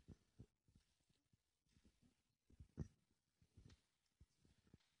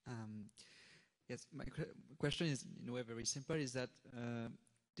 Yes, my question is in a way very simple, is that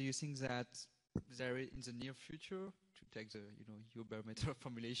do you think that there is, in the near future, to take the Eurobarometer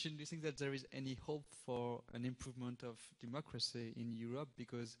formulation, do you think that there is any hope for an improvement of democracy in Europe?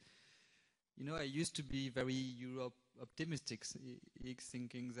 Because I used to be very Europe optimistic,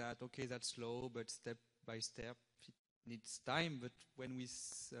 thinking that okay, that's slow, but step by step it needs time. But when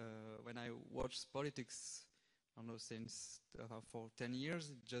I watch politics, I don't know, since for 10 years,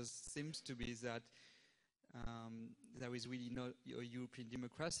 it just seems to be that there is really no European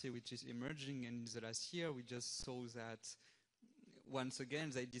democracy which is emerging. And in the last year, we just saw that once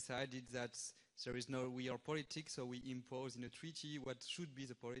again they decided that there is no real politics, so we impose in a treaty what should be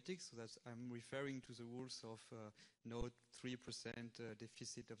the politics. So that's, I'm referring to the rules of no 3%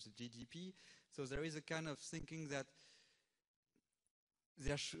 deficit of the GDP. So there is a kind of thinking that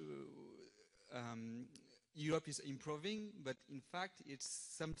there Europe is improving, but in fact it's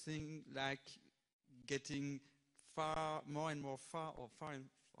something like getting more and more far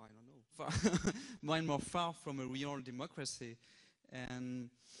from a real democracy. And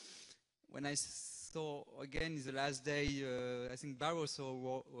when I saw again in the last day, I think Barroso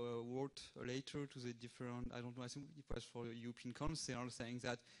wrote a letter to the different, I don't know, I think it was for the European Council, saying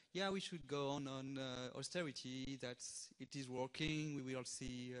that, yeah, we should go on austerity, that it is working, we will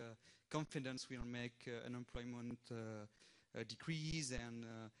see confidence will make unemployment decrease, and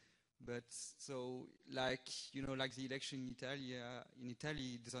but so like the election in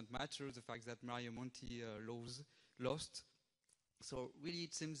Italy, it doesn't matter the fact that Mario Monti lost. So really,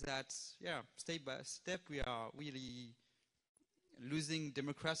 it seems that step by step we are really losing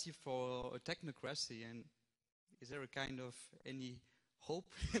democracy for a technocracy. And is there a kind of any hope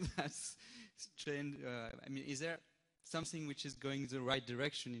that's trend? I mean, is there something which is going the right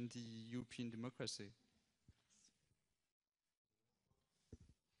direction in the European democracy?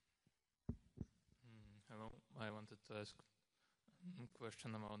 Hello, I wanted to ask a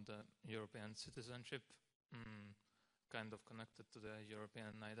question about the European citizenship, kind of connected to the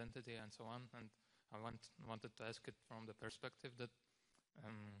European identity and so on. And I wanted to ask it from the perspective that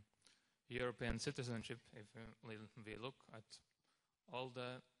European citizenship, if we look at all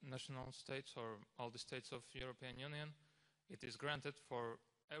the national states or all the states of European Union, it is granted for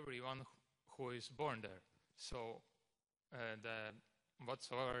everyone who is born there. So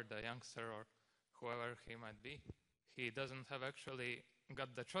whatsoever the youngster or whoever he might be, he doesn't have actually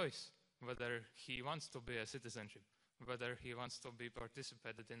got the choice whether he wants to be a citizenship, whether he wants to be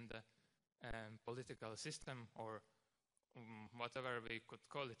participated in the political system or whatever we could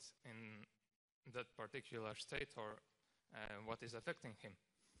call it in that particular state, or what is affecting him.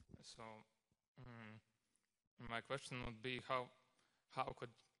 So my question would be, how could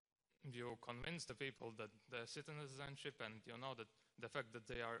you convince the people that the citizenship, and that the fact that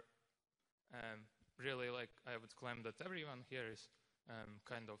they are really, like, I would claim that everyone here is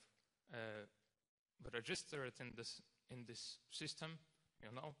kind of registered in this system,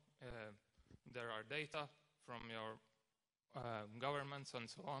 there are data from your governments and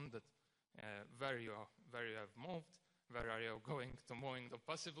so on that where you have moved, where are you going to moving to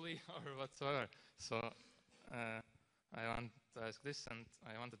possibly or whatsoever. So I want to ask this, and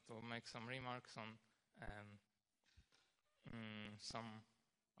I wanted to make some remarks on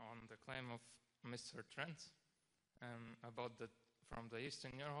the claim of Mr. Trenz about that from the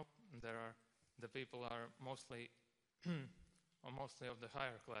Eastern Europe, the people are mostly, or mostly of the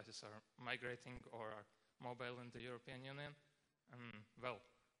higher classes are migrating or are mobile in the European Union. Well,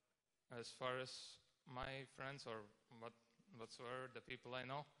 as far as my friends or whatsoever the people I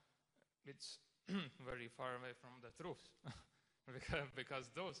know, it's very far away from the truth. because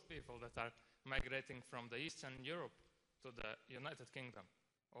those people that are migrating from the Eastern Europe to the United Kingdom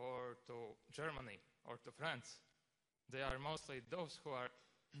or to Germany or to France, they are mostly those who are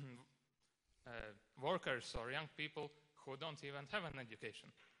workers or young people who don't even have an education.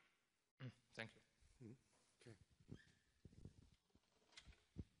 Thank you. Okay.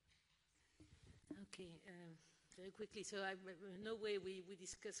 Okay, very quickly. So no way we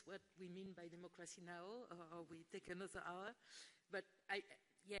discuss what we mean by democracy now, or we take another hour. But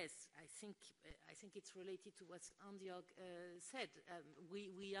yes, I think it's related to what Hans-Jörg said.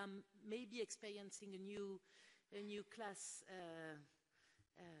 We are maybe experiencing a new class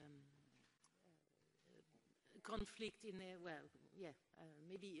conflict in a, well, yeah,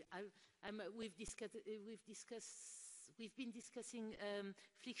 maybe we've been discussing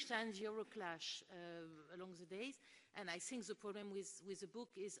Flickstein's Euroclash along the days, and I think the problem with the book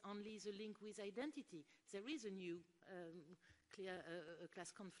is only the link with identity. There is a new clear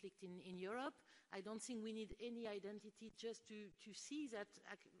class conflict in Europe. I don't think we need any identity just to see that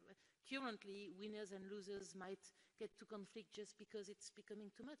currently winners and losers might get to conflict just because it's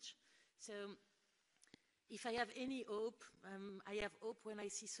becoming too much. So if I have any hope, I have hope when I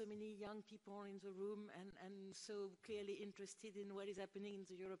see so many young people in the room and so clearly interested in what is happening in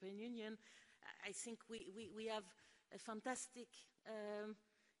the European Union. I think we have a fantastic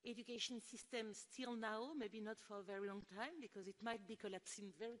education system still now, maybe not for a very long time, because it might be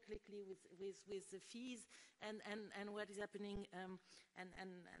collapsing very quickly with the fees and what is happening,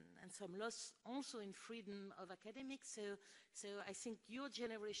 and some loss also in freedom of academics. So I think your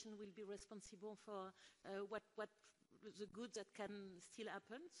generation will be responsible for what the good that can still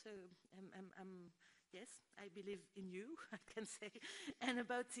happen. So yes, I believe in you, I can say. And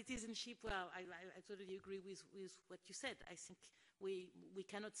about citizenship, well, I totally agree with what you said. I think we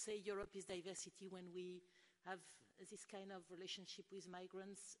cannot say Europe is diversity when we have this kind of relationship with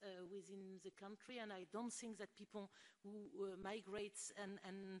migrants within the country. And I don't think that people who migrate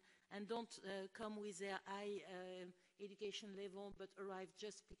and don't come with their high education level but arrive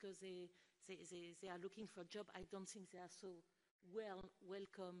just because they are looking for a job, I don't think they are so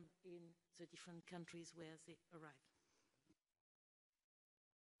welcome in the different countries where they arrive.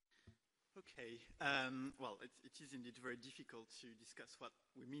 Okay, well, it is indeed very difficult to discuss what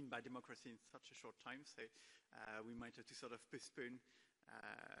we mean by democracy in such a short time, so we might have to sort of postpone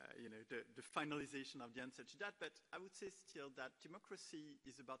the finalization of the answer to that, but I would say still that democracy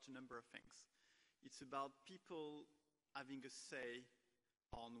is about a number of things. It's about people having a say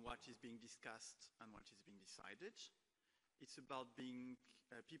on what is being discussed and what is being decided. It's about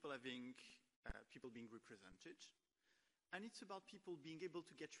people being represented. And it's about people being able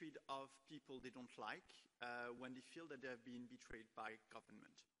to get rid of people they don't like when they feel that they have been betrayed by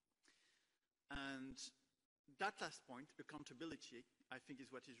government. And that last point, accountability, I think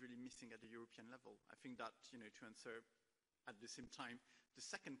is what is really missing at the European level. I think that, to answer at the same time the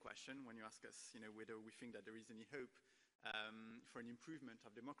second question, when you ask us, whether we think that there is any hope for an improvement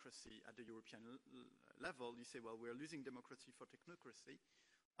of democracy at the European level, you say, well, we're losing democracy for technocracy.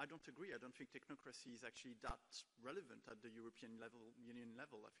 I don't agree. I don't think technocracy is actually that relevant at the European Union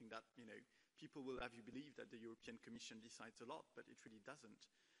level. I think that, people will have you believe that the European Commission decides a lot, but it really doesn't.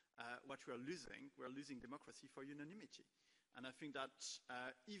 What we're losing democracy for unanimity. And I think that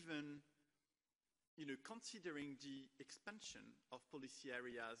even, considering the expansion of policy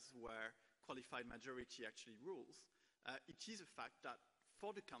areas where qualified majority actually rules, it is a fact that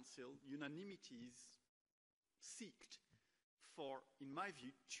for the Council, unanimity is sought for, in my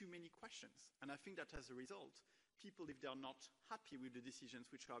view, too many questions. And I think that as a result, people, if they are not happy with the decisions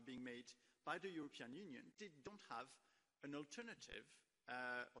which are being made by the European Union, they don't have an alternative,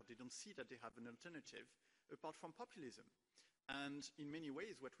 or they don't see that they have an alternative apart from populism. And in many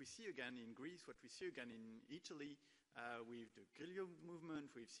ways, what we see again in Greece, what we see again in Italy, with the Grillo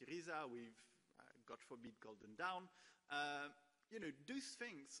movement, with Syriza, with, God forbid, Golden Dawn, those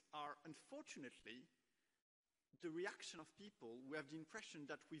things are unfortunately the reaction of people who have the impression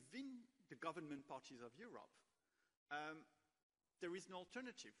that within the government parties of Europe, there is no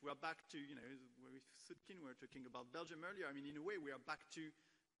alternative. We are back to, with Sutkin, we were talking about Belgium earlier. I mean, in a way, we are back to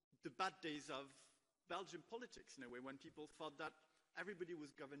the bad days of Belgian politics, in a way, when people thought that everybody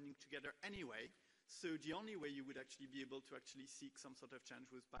was governing together anyway. So the only way you would actually be able to actually seek some sort of change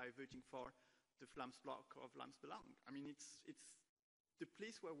was by voting for the Vlaams Blok or Vlaams Belang. I mean, it's the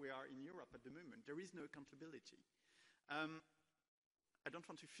place where we are in Europe at the moment. There is no accountability. I don't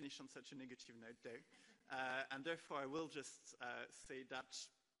want to finish on such a negative note, though, and therefore I will just say that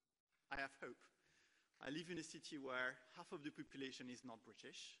I have hope. I live in a city where half of the population is not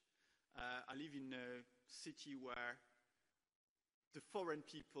British. I live in a city where the foreign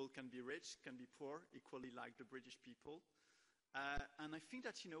people can be rich, can be poor, equally like the British people. And I think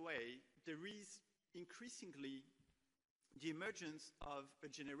that in a way, there is increasingly the emergence of a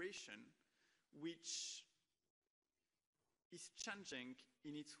generation which is changing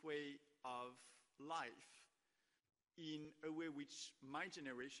in its way of life in a way which my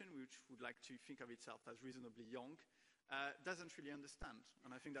generation, which would like to think of itself as reasonably young, doesn't really understand.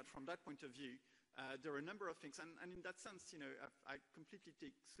 And I think that from that point of view, there are a number of things. And in that sense, you know, I completely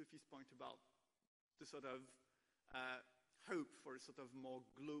take Sophie's point about the sort of hope for a sort of more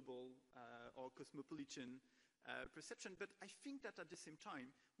global or cosmopolitan perception. But I think that at the same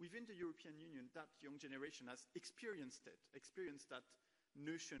time, within the European Union, that young generation has experienced that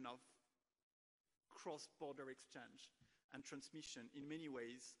notion of cross-border exchange and transmission in many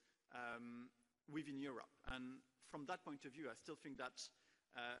ways within Europe. And from that point of view, I still think that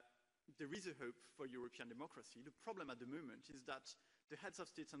there is a hope for European democracy. The problem at the moment is that the heads of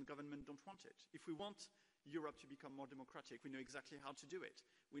states and government don't want it. If we want Europe to become more democratic, we know exactly how to do it.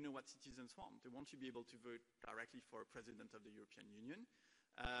 We know what citizens want. They want to be able to vote directly for a president of the European Union.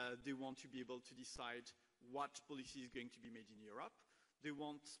 They want to be able to decide what policy is going to be made in Europe. They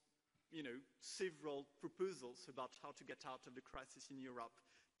want, you know, several proposals about how to get out of the crisis in Europe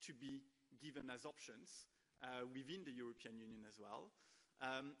to be given as options within the European Union as well.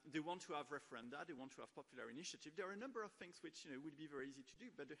 They want to have referenda, they want to have popular initiative. There are a number of things which, you know, would be very easy to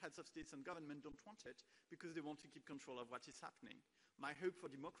do, but the heads of states and government don't want it because they want to keep control of what is happening. My hope for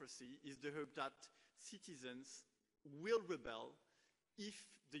democracy is the hope that citizens will rebel if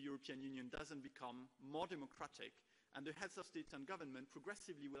the European Union doesn't become more democratic, and the heads of state and government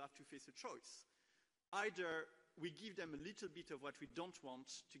progressively will have to face a choice. Either we give them a little bit of what we don't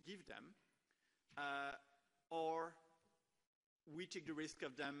want to give them, or we take the risk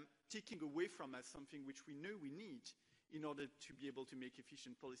of them taking away from us something which we know we need in order to be able to make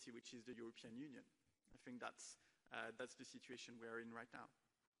efficient policy, which is the European Union. I think that's the situation we are in right now.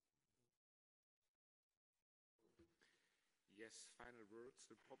 Yes, final words.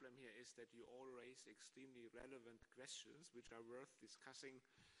 The problem here is that you all raise extremely relevant questions which are worth discussing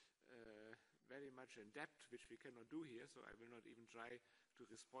very much in depth, which we cannot do here, so I will not even try to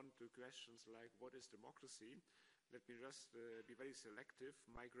respond to questions like what is democracy. Let me just be very selective.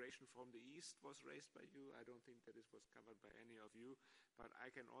 Migration from the East was raised by you. I don't think that this was covered by any of you, but I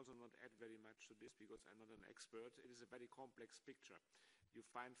can also not add very much to this because I'm not an expert. It is a very complex picture. You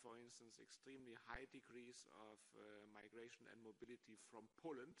find, for instance, extremely high degrees of migration and mobility from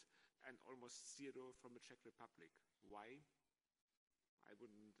Poland and almost zero from the Czech Republic. Why? I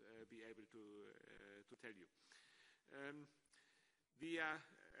wouldn't be able to tell you.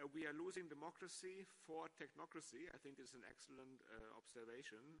 We are losing democracy for technocracy. I think it's an excellent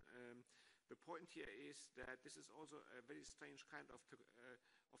observation. The point here is that this is also a very strange kind of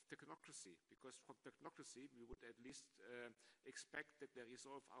technocracy, because from technocracy we would at least expect that they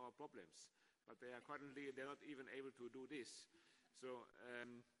resolve our problems, but they're not even able to do this. So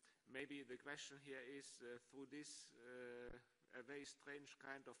maybe the question here is through this a very strange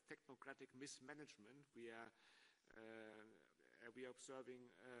kind of technocratic mismanagement we are observing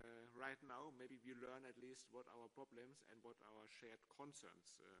right now. Maybe we learn at least what our problems and what our shared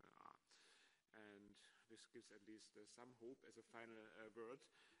concerns are. And this gives at least some hope as a final word.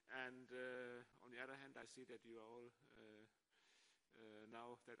 And on the other hand, I see that you are all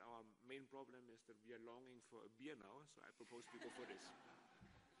now that our main problem is that we are longing for a beer now, so I propose we go for this.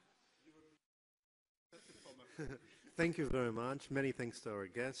 Thank you very much. Many thanks to our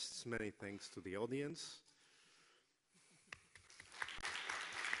guests. Many thanks to the audience.